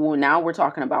 So now we're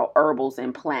talking about herbals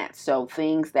and plants. So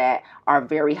things that are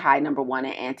very high, number one,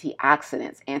 in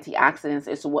antioxidants. Antioxidants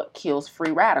is what kills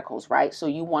free radicals, right? So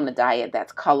you want a diet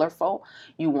that's colorful.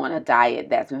 You want a diet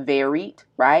that's varied,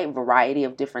 right? Variety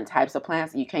of different types of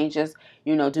plants. You can't just,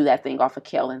 do that thing off of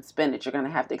kale and spinach. You're going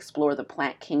to have to explore the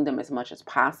plant kingdom as much as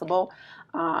possible.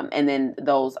 And then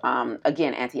those,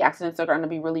 again, antioxidants are going to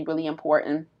be really, really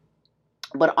important.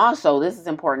 But also, this is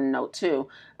important to note too,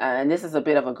 and this is a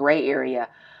bit of a gray area,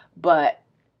 but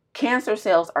cancer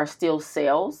cells are still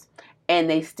cells, and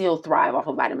they still thrive off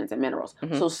of vitamins and minerals.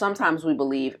 Mm-hmm. So sometimes we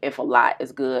believe if a little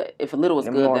is good,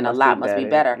 then a lot must be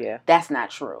better. Yeah. That's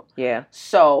not true. Yeah.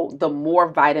 So the more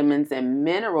vitamins and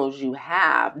minerals you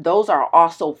have, those are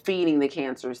also feeding the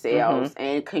cancer cells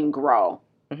and can grow.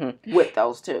 With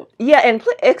those too. Yeah, and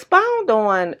expound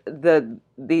on the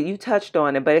you touched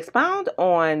on it, but expound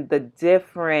on the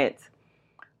different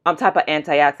type of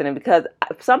antioxidant, because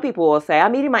some people will say,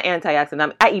 I'm eating my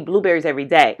antioxidant. I eat blueberries every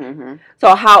day. Mm-hmm.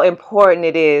 So how important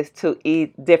it is to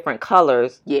eat different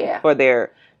colors for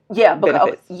their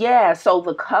benefits. So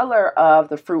the color of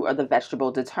the fruit or the vegetable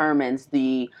determines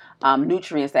the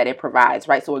nutrients that it provides,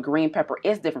 right? So a green pepper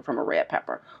is different from a red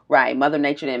pepper, right? Mother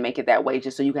Nature didn't make it that way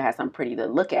just so you can have something pretty to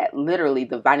look at. Literally,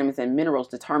 the vitamins and minerals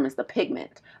determines the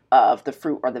pigment of the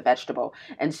fruit or the vegetable.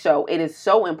 And so it is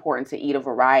so important to eat a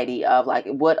variety of, like,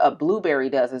 what a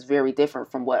blueberry does is very different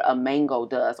from what a mango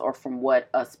does or from what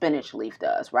a spinach leaf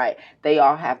does, right? They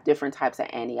all have different types of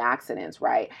antioxidants,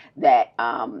 right, that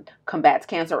combats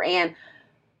cancer. And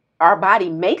our body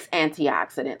makes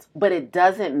antioxidants, but it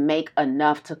doesn't make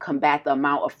enough to combat the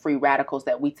amount of free radicals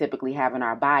that we typically have in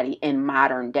our body in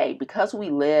modern day. Because we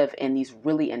live in these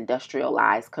really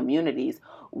industrialized communities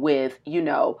with,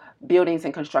 buildings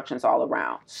and constructions all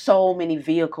around. So many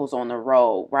vehicles on the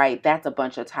road, right? That's a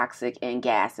bunch of toxic and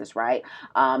gases, right?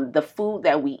 The food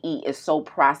that we eat is so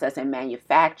processed and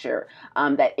manufactured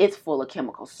that it's full of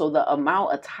chemicals. So the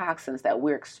amount of toxins that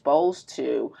we're exposed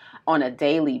to on a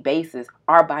daily basis,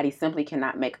 our body simply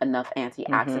cannot make enough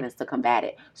antioxidants to combat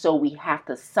it. So we have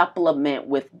to supplement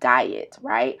with diet,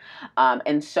 right?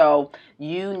 And so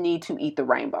you need to eat the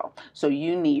rainbow. So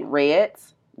you need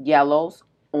reds, yellows,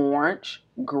 orange,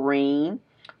 green,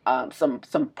 some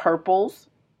purples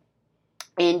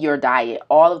in your diet.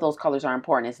 All of those colors are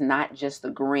important. It's not just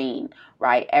the green,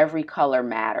 right? Every color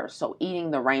matters. So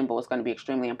eating the rainbow is going to be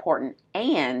extremely important.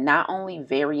 And not only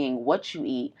varying what you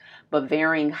eat, but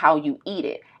varying how you eat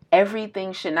it.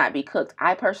 Everything should not be cooked.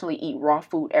 I personally eat raw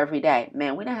food every day.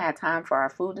 Man, we didn't have time for our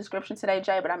food description today,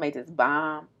 Jay, but I made this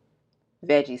bomb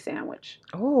veggie sandwich.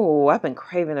 Oh, I've been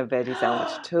craving a veggie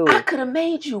sandwich too. I could have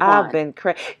made you one. I've been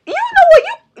craving. You know what?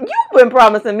 You've been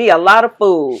promising me a lot of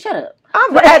food. Shut up.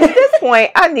 At this point,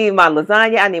 I need my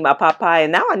lasagna, I need my Popeye,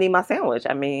 and now I need my sandwich.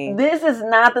 I mean, this is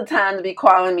not the time to be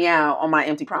calling me out on my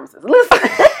empty promises. Listen.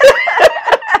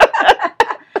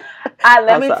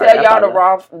 Let me tell y'all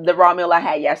the raw meal I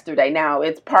had yesterday. Now,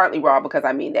 it's partly raw because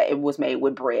that it was made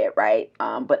with bread, right?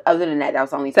 But other than that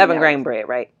was only 7-grain bread,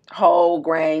 right? Whole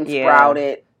grain,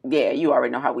 sprouted. Yeah, you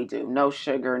already know how we do. No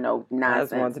sugar, no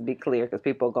nonsense. I just want to be clear because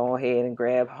people go ahead and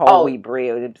grab whole wheat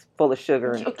bread. It's full of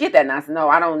sugar. Get that nonsense. No,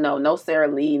 I don't know. No Sara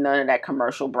Lee, none of that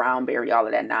commercial brown berry, all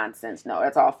of that nonsense. No,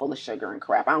 that's all full of sugar and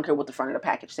crap. I don't care what the front of the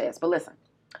package says. But listen,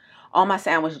 on my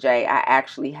sandwich, Jay, I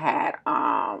actually had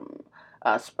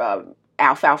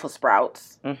alfalfa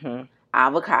sprouts,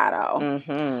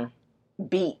 avocado,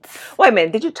 beets. Wait a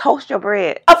minute, did you toast your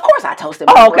bread? Of course I toasted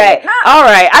my bread. All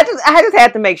right. I just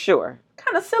had to make sure.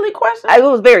 Kind of silly question. It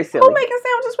was very silly. Who making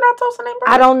sandwiches without toasting their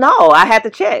bread? I don't know. I had to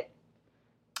check.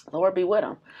 Lord be with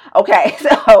them. Okay,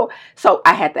 so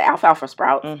I had the alfalfa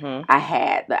sprouts. I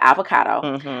had the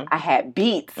avocado. I had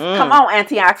beets. Come on,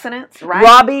 antioxidants, right?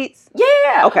 Raw beets?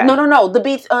 Yeah. Okay. No. The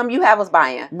beets you have us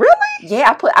buying. Really?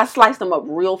 Yeah, I sliced them up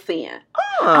real thin.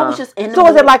 I was just in the So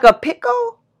is it like a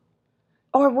pickle?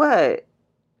 Or what?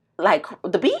 Like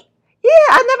the beet? Yeah,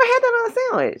 I never had that on a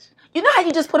sandwich. You know how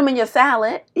you just put them in your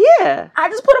salad? Yeah. I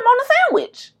just put them on the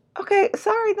sandwich. Okay,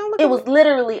 sorry, don't look. It was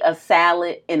literally a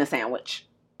salad in a sandwich.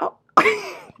 Oh.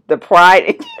 The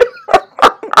pride.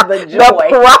 The joy. The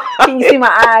pride. Can you see my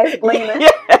eyes gleaming?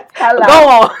 Yes. Hello. Go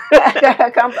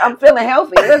on. I'm feeling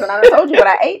healthy. Listen, I done told you what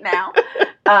I ate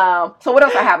now. So what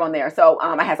else I have on there? So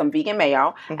I had some vegan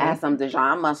mayo. I had some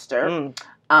Dijon mustard. And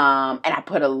I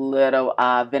put a little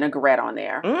vinaigrette on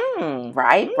there.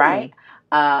 Right.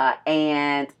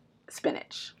 And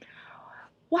spinach.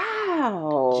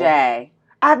 Wow. Jay.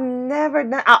 I've never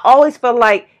done. I always feel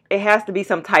like it has to be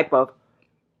some type of,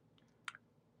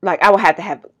 like I would have to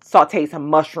have sauteed some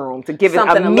mushroom to give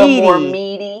something it a little more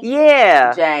meaty.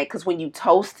 Yeah. Jay, because when you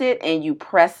toast it and you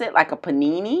press it like a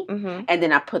panini, and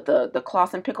then I put the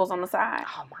cloths and pickles on the side.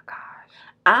 Oh my gosh.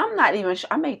 I'm not even sure.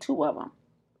 I made 2 of them.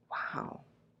 Wow.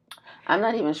 I'm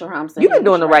not even sure how I'm saying. You've been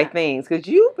doing the right things because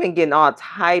you've been getting all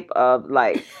type of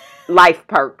like life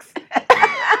perks.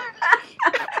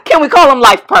 Can we call them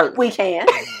life perks? We can.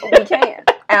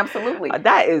 Absolutely.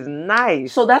 That is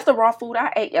nice. So that's the raw food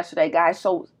I ate yesterday, guys.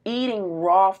 So eating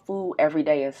raw food every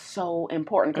day is so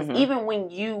important because even when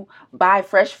you buy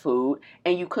fresh food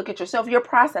and you cook it yourself, you're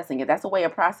processing it. That's a way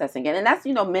of processing it. And that's,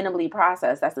 minimally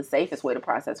processed. That's the safest way to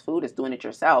process food is doing it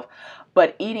yourself.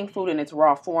 But eating food in its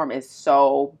raw form is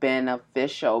so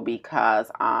beneficial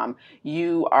because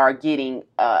you are getting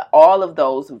all of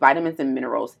those vitamins and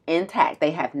minerals intact.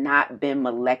 They have not been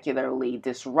molecularly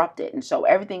disrupted. And so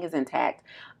everything is intact.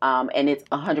 And it's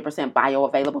 100%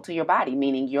 bioavailable to your body,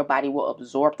 meaning your body will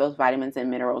absorb those vitamins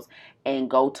and minerals and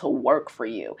go to work for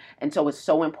you. And so it's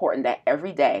so important that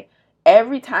every day,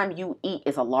 every time you eat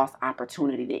is a lost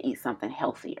opportunity to eat something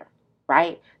healthier,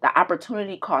 right? The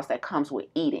opportunity cost that comes with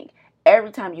eating.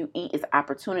 Every time you eat is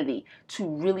opportunity to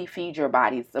really feed your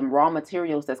body some raw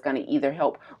materials that's going to either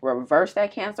help reverse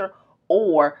that cancer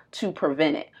or to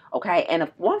prevent it, okay? And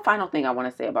one final thing I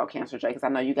want to say about cancer, Jay, because I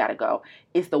know you got to go,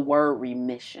 is the word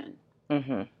remission.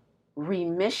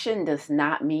 Remission does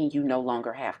not mean you no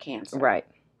longer have cancer. Right.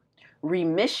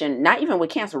 Remission, not even with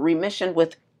cancer, remission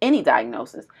with any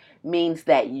diagnosis means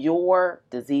that your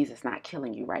disease is not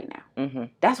killing you right now.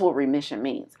 That's what remission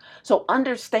means. So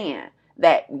understand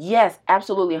that, yes,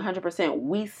 absolutely 100%,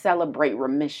 we celebrate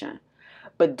remission.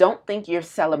 But don't think you're You're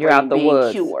celebrating out the being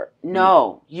woods. cured.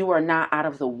 No, you are not out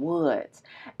of the woods.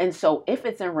 And so if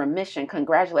it's in remission,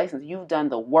 congratulations, you've done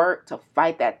the work to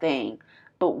fight that thing.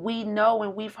 But we know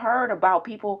and we've heard about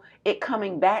people, it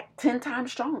coming back 10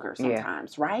 times stronger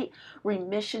sometimes, right?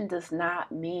 Remission does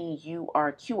not mean you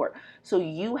are cured. So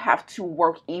you have to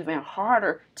work even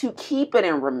harder to keep it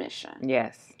in remission.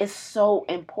 Yes. It's so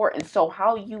important. So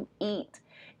how you eat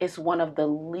is one of the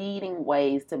leading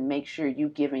ways to make sure you're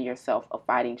giving yourself a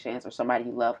fighting chance, or somebody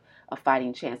you love a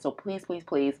fighting chance. So please, please,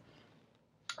 please,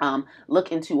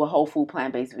 look into a whole food,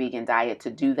 plant-based, vegan diet.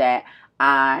 To do that,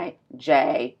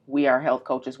 Jay, we are health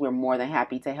coaches. We're more than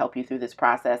happy to help you through this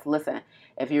process. Listen,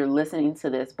 if you're listening to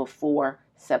this before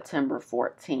September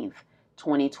 14th,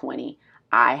 2020,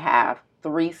 I have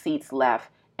 3 seats left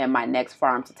in my next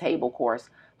Farm to Table course.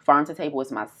 Farm to Table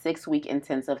is my 6-week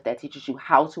intensive that teaches you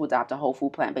how to adopt a whole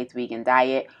food, plant-based, vegan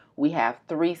diet. We have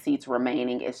 3 seats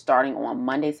remaining. It's starting on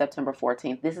Monday, September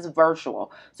 14th. This is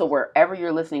virtual. So wherever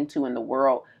you're listening to in the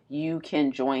world, you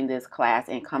can join this class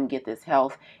and come get this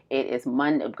health. It is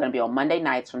going to be on Monday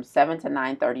nights from 7 to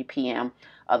 9:30 p.m.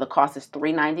 The cost is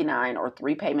 $399 or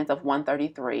 3 payments of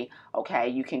 $133. Okay,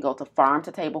 you can go to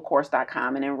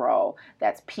farmtotablecourse.com and enroll.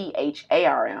 That's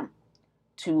PHARM.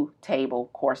 To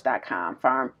tablecourse.com.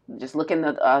 Farm, just look in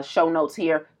the show notes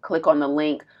here, click on the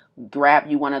link, grab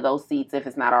you one of those seats if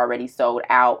it's not already sold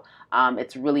out.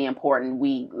 It's really important.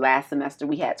 Last semester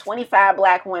we had 25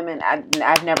 black women.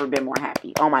 I've never been more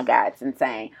happy. Oh my God, it's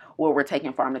insane. Well, we're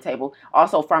taking Farm to Table.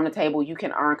 Also, Farm to Table, you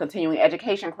can earn continuing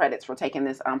education credits for taking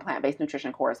this plant-based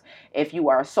nutrition course. If you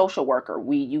are a social worker,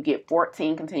 you get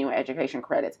 14 continuing education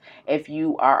credits. If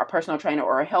you are a personal trainer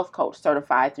or a health coach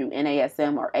certified through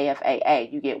NASM or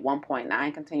AFAA, you get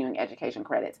 1.9 continuing education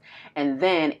credits. And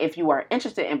then if you are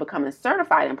interested in becoming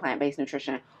certified in plant-based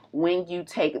nutrition, when you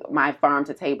take my Farm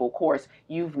to Table course,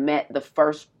 you've met the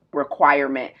first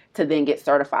requirement to then get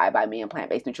certified by me in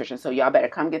plant-based nutrition. So y'all better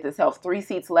come get this health. 3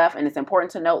 seats left, and it's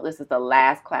important to note this is the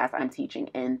last class I'm teaching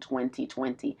in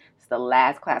 2020. It's the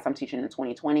last class I'm teaching in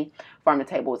 2020. Farm to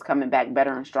Table is coming back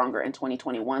better and stronger in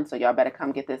 2021. So y'all better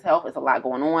come get this health. It's a lot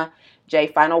going on. Jay,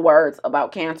 final words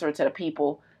about cancer to the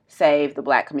people. Save the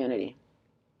black community.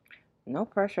 No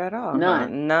pressure at all.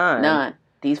 None.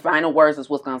 These final words is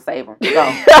what's going to save them.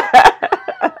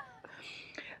 Go.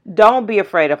 Don't be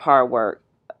afraid of hard work.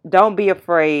 Don't be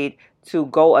afraid to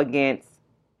go against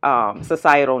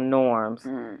societal norms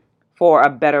for a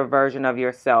better version of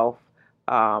yourself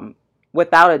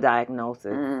without a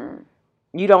diagnosis.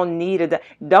 You don't need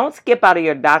don't skip out of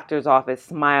your doctor's office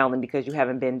smiling because you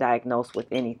haven't been diagnosed with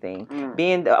anything.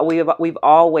 We've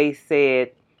always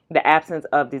said the absence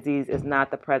of disease is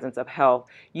not the presence of health.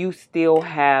 You still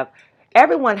have,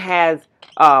 everyone has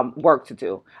work to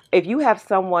do. If you have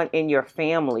someone in your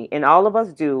family, and all of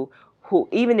us do, who,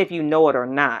 even if you know it or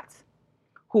not,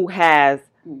 who has,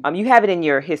 you have it in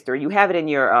your history, you have it in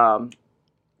your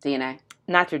DNA.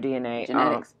 Not your DNA.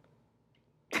 Genetics.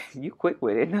 You quick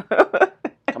with it.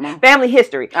 Come on. Family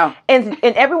history. Oh. And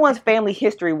everyone's family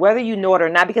history, whether you know it or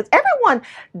not, because everyone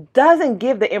doesn't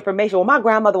give the information. Well, my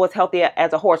grandmother was healthy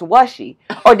as a horse. Was she?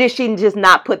 Or did she just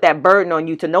not put that burden on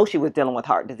you to know she was dealing with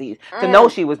heart disease, to know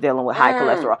she was dealing with high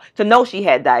cholesterol, to know she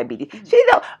had diabetes?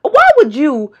 Why would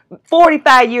you,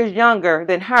 45 years younger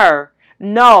than her,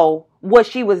 know what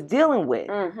she was dealing with?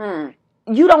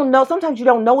 You don't know. Sometimes you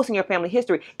don't know what's in your family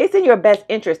history. It's in your best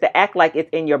interest to act like it's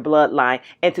in your bloodline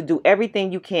and to do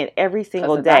everything you can every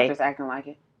single day. Doctors acting like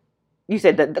it. You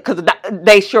said that because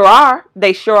they sure are.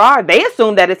 They sure are. They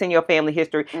assume that it's in your family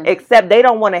history, except they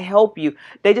don't want to help you.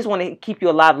 They just want to keep you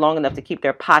alive long enough to keep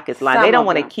their pockets lined. They don't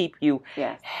want to keep you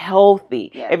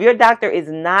healthy. Yes. If your doctor is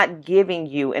not giving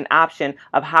you an option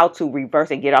of how to reverse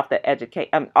and get off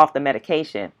the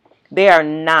medication, they are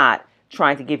not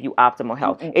trying to give you optimal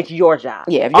health. It's your job.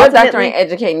 Yeah, if your doctor ain't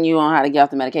educating you on how to get off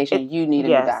the medication, you need a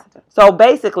new doctor. So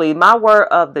basically, my word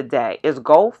of the day is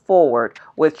go forward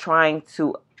with trying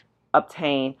to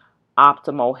obtain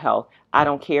optimal health. I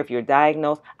don't care if you're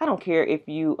diagnosed. I don't care if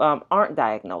you aren't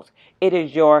diagnosed. It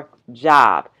is your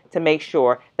job to make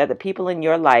sure that the people in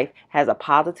your life has a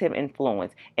positive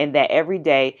influence and that every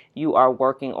day you are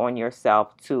working on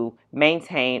yourself to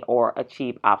maintain or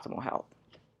achieve optimal health.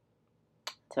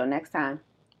 Till next time,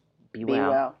 be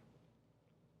well.